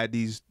 I had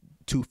these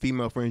 2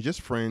 female friends,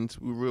 just friends.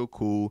 We were real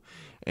cool,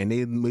 and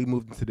we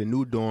moved into the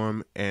new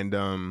dorm,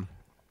 and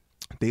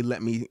they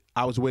let me.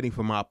 I was waiting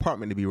for my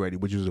apartment to be ready,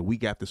 which was a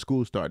week after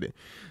school started.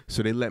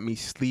 So they let me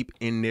sleep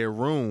in their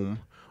room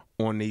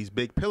on these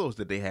big pillows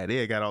that they had.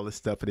 They got all this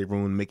stuff for their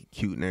room, make it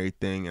cute and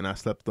everything. And I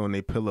slept on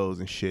their pillows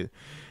and shit.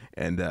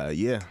 And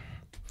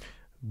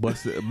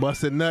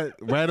busted nut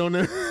right on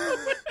the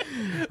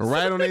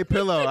right on their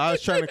pillow. I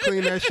was trying to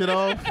clean that shit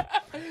off.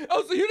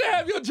 Oh, so you didn't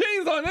have your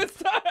jeans on this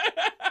time?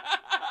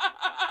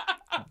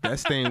 That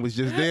stain was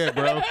just there,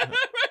 bro.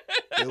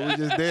 It was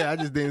just there. I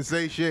just didn't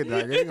say shit.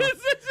 Like,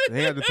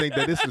 they had to think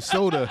that this was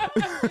soda.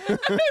 So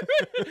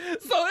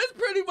it's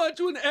pretty much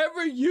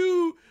whenever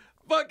you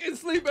fucking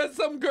sleep at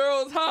some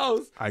girl's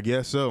house. I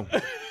guess so.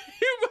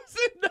 You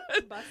busted.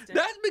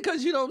 That's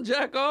because you don't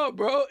jack off,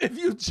 bro. If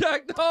you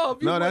jacked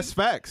off, no, that's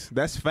facts.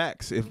 That's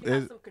facts. If you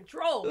have some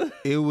control.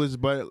 It was,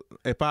 but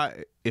if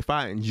I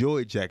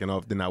enjoyed jacking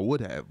off, then I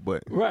would have.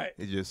 But right,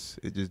 it just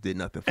did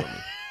nothing for me.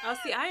 Oh,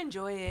 see, I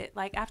enjoy it.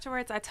 Like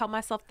afterwards, I tell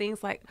myself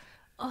things like,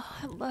 "Oh,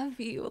 I love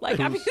you." Like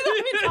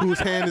whose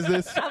hand is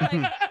this?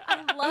 I'm like,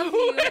 I love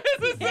you.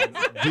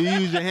 Do you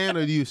use your hand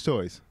or do you use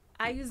toys?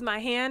 I use my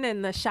hand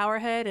and the shower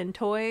head and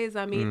toys.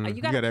 I mean,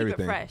 you gotta keep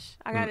everything. it fresh.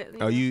 I got it.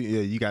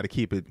 You gotta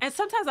keep it. And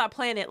sometimes I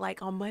plan it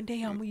like on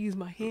Monday. I'm gonna use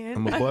my hand.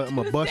 I'm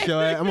gonna bust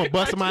your ass. I'm gonna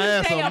bust my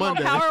ass on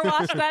Monday. I'm gonna power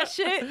wash that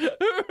shit.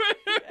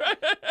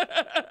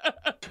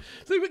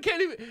 See, we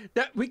can't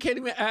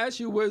even ask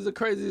you where's the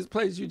craziest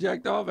place you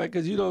jacked off at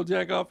because you don't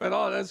jack off at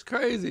all. That's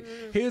crazy.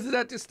 His is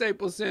at the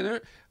Staples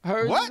Center.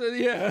 Hers what?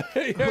 Yeah.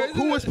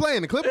 Who was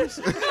playing the Clippers?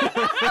 The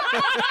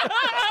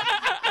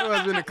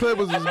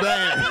Clippers was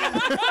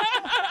bad.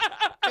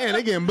 Man,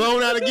 they getting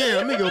blown out again.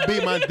 Let me go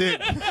beat my dick.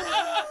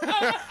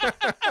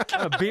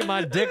 Beat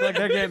my dick like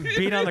they're getting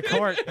beat on the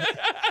court.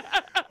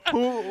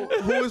 Who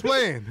was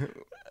playing?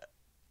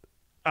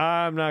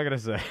 I'm not gonna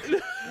say.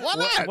 Why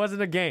not? It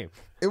wasn't a game.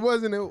 It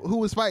wasn't. Who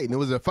was fighting? It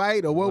was a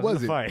fight, or what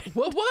was it? Fight.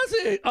 What was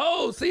it?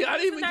 Oh, see, I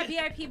didn't even that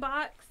VIP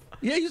box.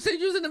 Yeah, you said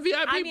you was in the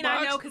VIP box. I mean,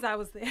 I know because I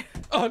was there.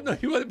 Oh no,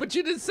 you wasn't, but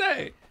you didn't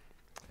say.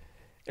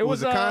 It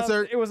was a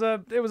concert. It was a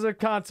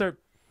concert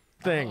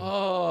thing.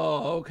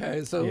 Oh,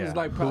 okay. So it was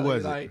like probably who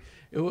was like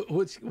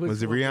which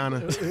was it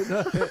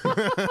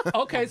Rihanna?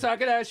 Okay, so I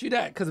could ask you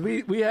that because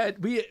we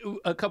had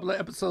a couple of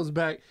episodes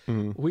back.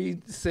 We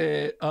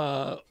said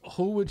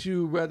who would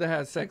you rather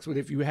have sex with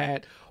if you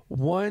had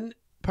one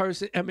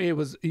person? I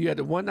mean, you had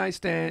the one night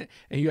stand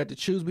and you had to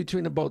choose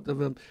between the both of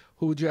them.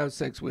 Who would you have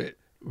sex with,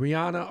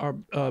 Rihanna or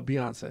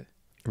Beyonce?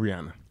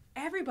 Rihanna.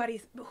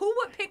 Who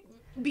would pick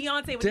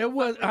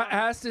Beyonce? I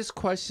asked this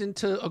question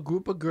to a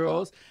group of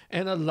girls,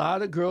 and a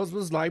lot of girls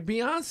was like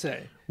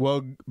Beyonce.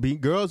 Well,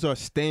 girls are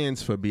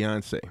stands for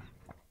Beyonce,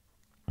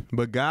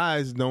 but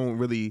guys don't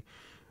really.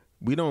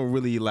 We don't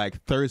really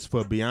like thirst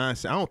for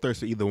Beyonce. I don't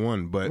thirst for either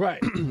one, but right.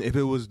 If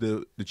it was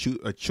a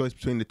choice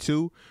between the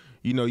two,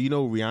 you know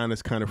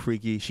Rihanna's kind of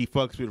freaky. She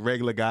fucks with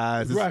regular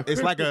guys.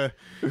 It's like a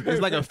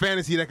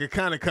fantasy that could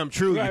kind of come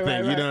true. You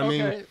think you know what I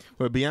mean?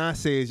 But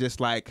Beyonce is just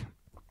like.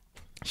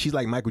 She's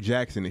like Michael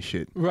Jackson and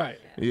shit. Right.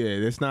 Yeah,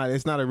 it's not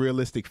a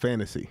realistic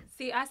fantasy.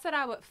 See, I said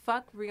I would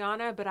fuck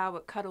Rihanna, but I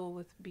would cuddle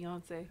with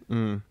Beyonce.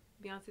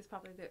 Beyonce's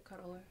probably the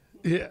cuddler.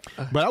 Yeah.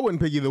 But I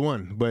wouldn't pick either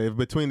one. But if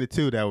between the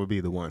two, that would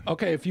be the one.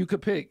 Okay, if you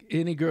could pick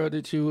any girl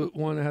that you would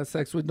want to have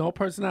sex with, no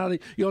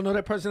personality, you don't know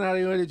that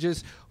personality, or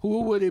just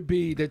who would it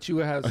be that you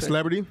would have sex with?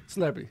 Celebrity?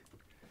 Celebrity.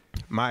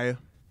 Maya.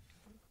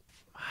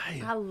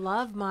 I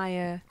love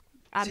Maya.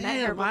 I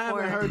met her before. I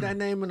haven't heard that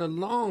name in a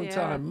long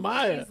time.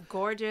 Maya. She's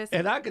gorgeous.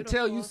 And I could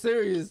tell you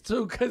serious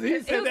too, because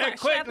he said that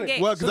quickly.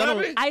 Well, because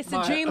I used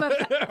to dream of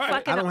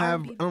fucking. I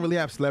don't really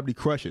have celebrity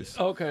crushes.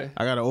 Okay.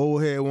 I got an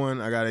old head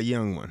one. I got a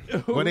young one.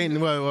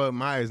 Well,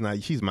 Maya's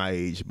not. She's my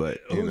age,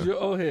 but who's your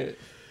old head?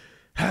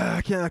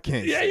 I can't.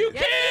 Yeah, you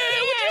can. What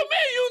you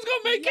mean? You was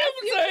gonna make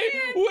Kevin say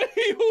who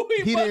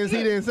he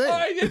didn't say. All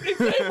right, he say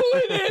who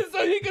it is,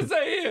 so he can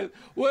say his.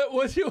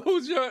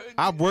 Who's your?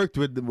 I've worked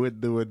with the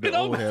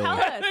old head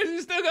one.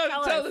 You still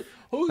gotta tell us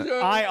who's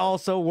your. I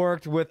also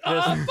worked with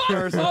this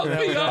person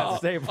that was at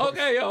Staples.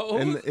 Okay, yo,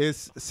 and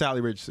it's Sally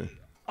Richardson.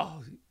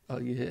 Oh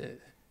yeah.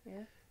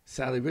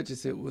 Sally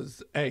Richardson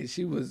was. Hey,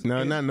 she was.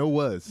 No, no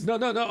was. No.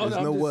 No, I'm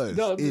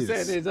just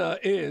saying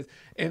is.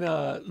 And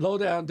Low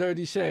Down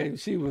Dirty Shame.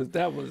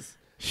 That was.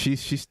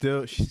 She's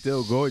still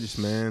gorgeous,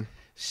 man.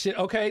 Shit.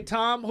 Okay,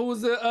 Tom, who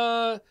was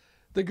the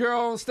girl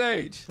on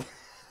stage?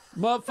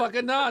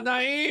 Motherfucker,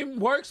 Naim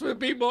works with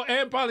people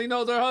and probably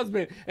knows her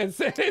husband and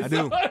says I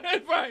do.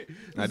 Right.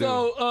 I do.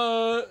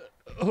 So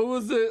who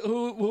was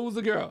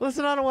the girl?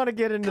 Listen, I don't want to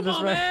get into this.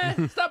 Come on,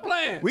 man. Stop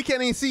playing. We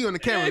can't even see you on the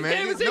camera,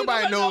 man.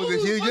 Nobody knows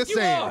this. You just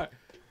saying.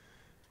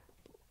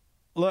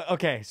 Look,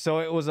 okay, so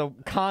it was a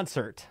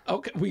concert.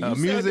 Okay, a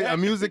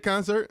music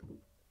concert.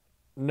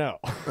 No,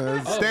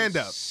 stand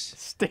up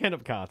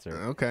concert.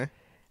 Okay.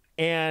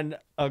 And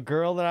a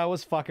girl that I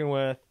was fucking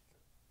with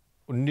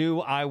knew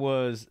I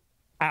was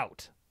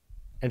out,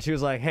 and she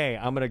was like, "Hey,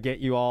 I'm gonna get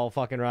you all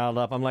fucking riled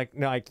up." I'm like,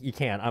 "No, you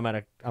can't. I'm at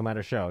a I'm at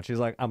a show. And she's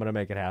like, I'm gonna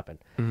make it happen,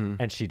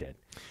 and she did.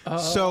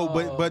 So,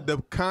 but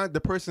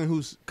the person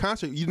whose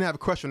concert, you didn't have a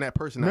crush on that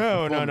person.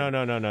 No.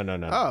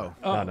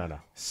 Oh, no.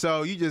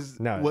 So you just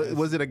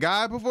was it a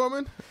guy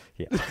performing?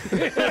 Yeah.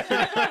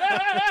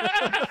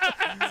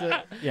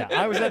 Yeah,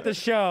 I was at the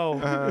show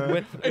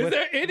with. Is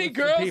there any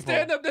girl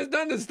stand up that's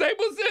done the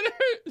Staples Center?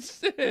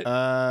 Shit.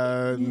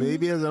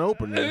 Maybe as an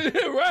opener.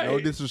 Right. No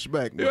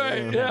disrespect. But,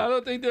 Right. Yeah, I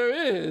don't think there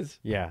is.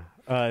 Yeah.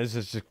 This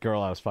is just a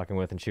girl I was fucking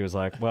with, and she was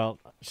like, well,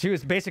 she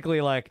was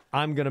basically like,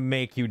 I'm going to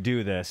make you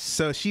do this.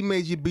 So she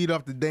made you beat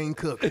off the Dane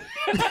Cook.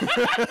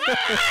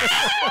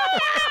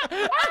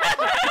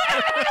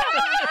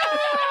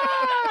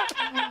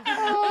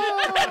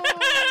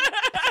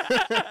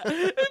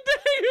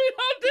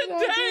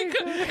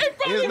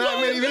 It's not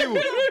many people.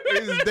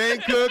 It's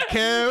Dane Cook,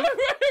 Kev.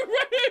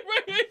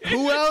 Right.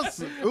 Who else?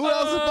 Who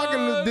else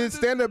fucking did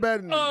stand up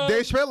at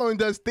Dave Chappelle only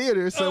does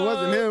theater, so it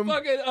wasn't him.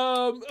 Fucking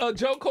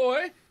Joe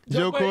Coy.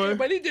 Joe Coy.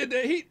 But he did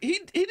that. He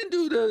didn't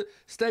do the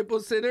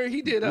Staples Center.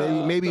 He did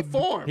maybe the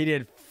Forum. He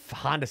did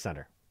Honda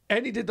Center.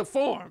 And he did the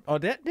Forum. Oh,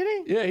 did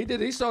he? Yeah, he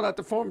did. He sold out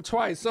the Forum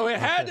twice. So it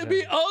had to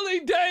be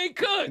only Dane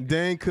Cook.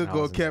 Dane Cook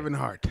or Kevin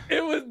Hart.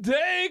 It was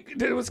Dane.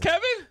 It was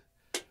Kevin?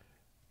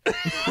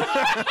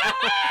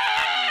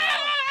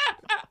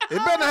 It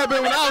better not have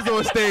been when I was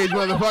on stage,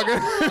 motherfucker.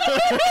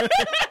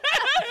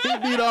 He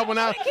beat off when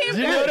I. Did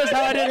you notice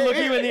how I didn't look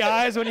you in the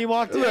eyes when you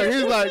walked in? Look,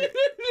 he's like,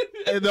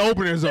 hey, the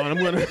opener's on. I'm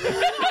gonna.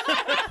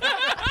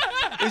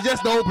 It's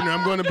just the opener.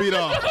 I'm gonna beat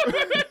off.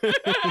 Give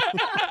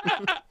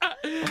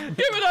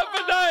it up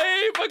for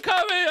Naim for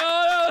coming.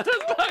 Oh, that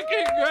was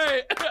fucking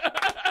great.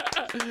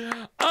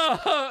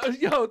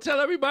 Yo,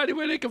 tell everybody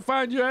where they can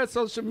find you at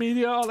social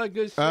media, all that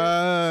good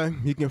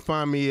shit. You can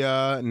find me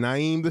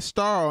Naim the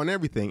Star on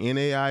everything.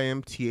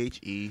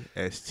 NaimThestar.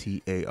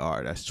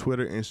 That's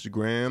Twitter,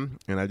 Instagram,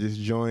 and I just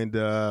joined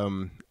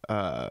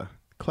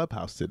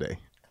Clubhouse today.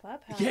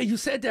 Clubhouse. Yeah, you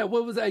said that.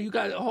 What was that? You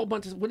got a whole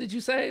bunch of. What did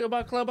you say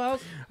about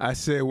Clubhouse? I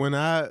said when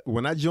I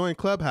joined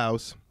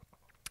Clubhouse,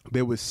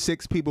 there was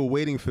 6 people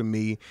waiting for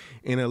me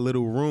in a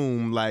little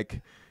room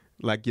like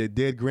your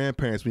dead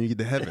grandparents when you get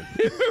to heaven.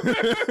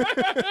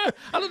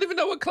 I don't even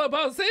know what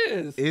Clubhouse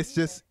is.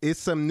 It's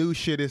some new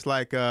shit. It's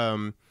like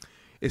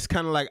it's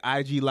kind of like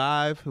IG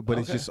Live, but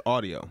it's just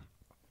audio.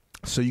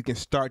 So you can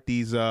start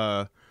these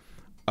rooms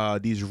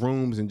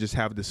and just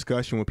have a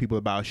discussion with people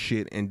about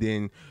shit, and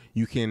then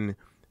you can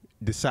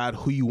decide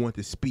who you want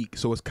to speak.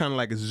 So it's kind of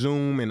like a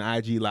Zoom and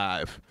IG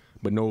Live,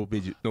 but no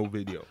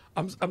video.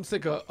 I'm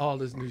sick of all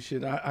this new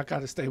shit. I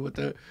gotta stay with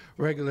the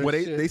regular Well,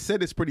 shit. they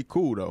said it's pretty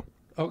cool though.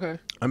 Okay.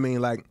 I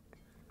mean, like,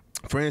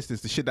 for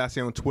instance, the shit that I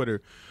say on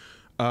Twitter,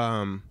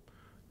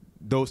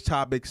 those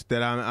topics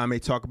that I may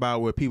talk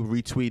about where people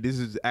retweet, this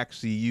is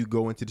actually you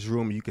go into this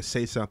room and you can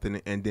say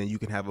something, and then you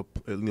can have a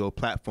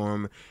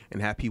platform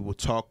and have people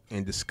talk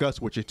and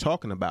discuss what you're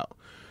talking about.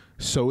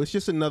 So it's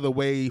just another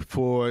way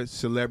for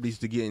celebrities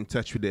to get in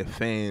touch with their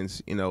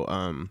fans,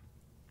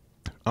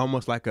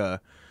 almost like you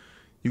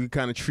can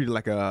kind of treat it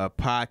like a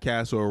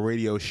podcast or a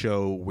radio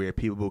show where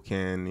people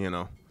can,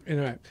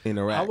 interact.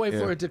 I'll wait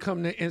for it to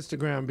come to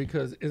Instagram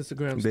because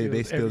Instagram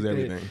they steals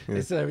everything. Yeah.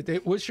 It's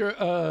everything. What's your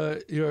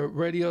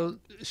radio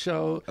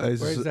show? Where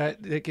is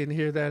that? They can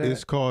hear that.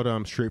 It's called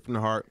Straight from the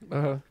Heart.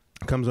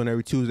 Comes on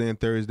every Tuesday and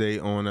Thursday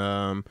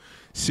on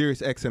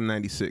Sirius XM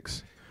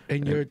 96.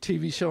 And your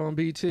TV show on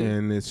BET?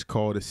 And it's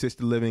called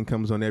Assisted Living.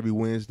 Comes on every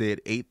Wednesday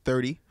at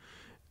 8:30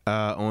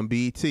 on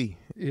BET.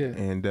 Yeah.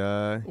 And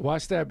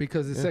watch that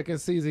because the second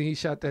season he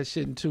shot that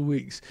shit in 2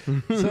 weeks. So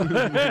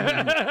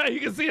you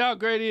can see how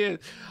great he is.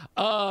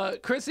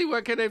 Krissy,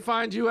 where can they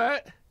find you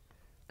at?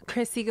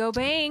 Krissy Go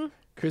Bang.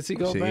 Krissy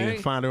Go Bang. You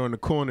can find her on the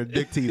corner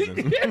dick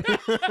teasing.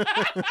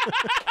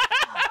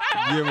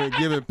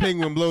 giving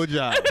penguin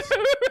blowjobs.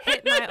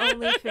 Hit my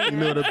OnlyFans.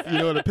 You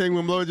know what a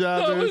penguin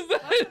blowjob is?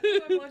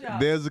 Blowjob.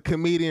 There's a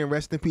comedian,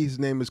 rest in peace, his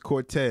name is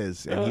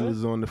Cortez, and he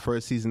was on the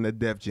first season of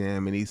Def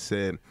Jam, and he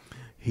said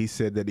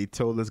that he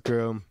told this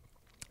girl,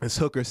 this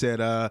hooker said,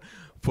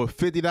 for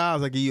 $50 I'll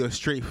give you a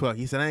straight fuck.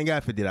 He said, I ain't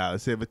got $50. He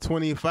said, for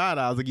 $25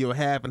 I'll give you a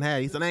half and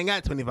half. He said, I ain't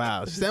got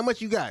 $25. She said, how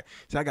much you got?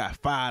 He said, I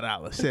got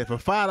 $5. He said, for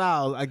 $5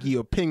 I'll give you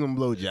a penguin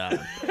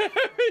blowjob.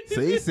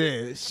 So he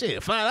said,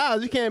 shit,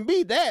 $5, you can't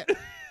beat that.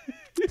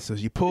 So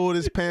she pulled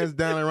his pants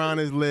down around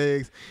his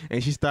legs,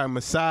 and she started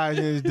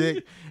massaging his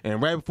dick,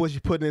 and right before she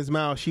put it in his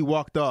mouth, she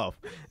walked off.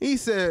 He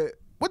said,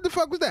 what the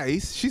fuck was that?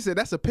 She said,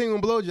 that's a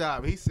penguin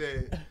blowjob. He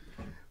said,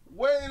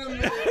 wait a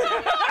minute.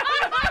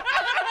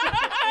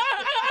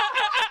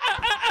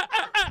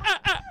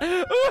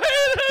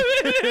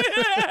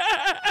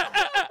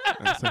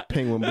 That's a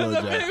penguin blowjob.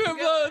 That's a penguin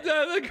blowjob.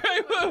 That's a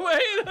great one.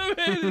 Wait a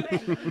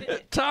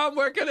minute. Tom,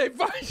 where can they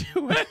find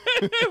you? Wait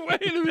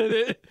a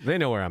minute. They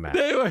know where I'm at.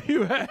 They know where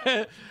you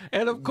at.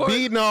 And of course,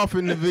 beating off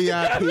in the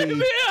VIP. The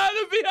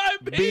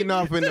VIP. Beating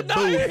off in the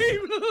booth.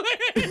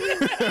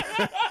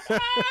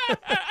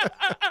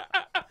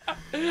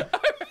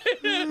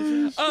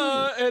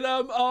 And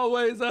I'm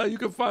always, you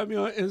can find me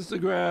on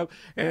Instagram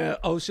and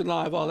Ocean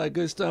Live, all that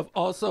good stuff.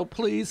 Also,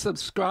 please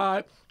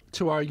subscribe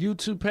to our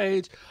YouTube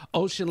page,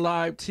 Ocean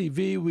Live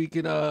TV. We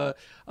can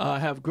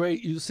have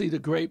you see the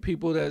great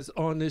people that's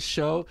on this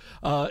show.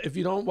 If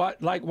you don't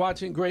like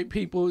watching great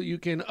people, you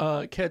can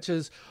catch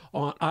us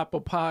on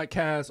Apple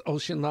Podcasts,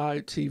 Ocean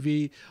Live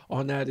TV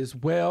on that as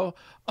well.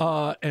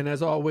 And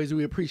as always,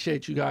 we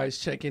appreciate you guys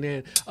checking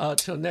in.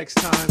 Till next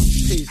time,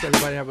 peace.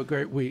 Everybody have a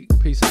great week.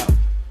 Peace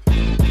out.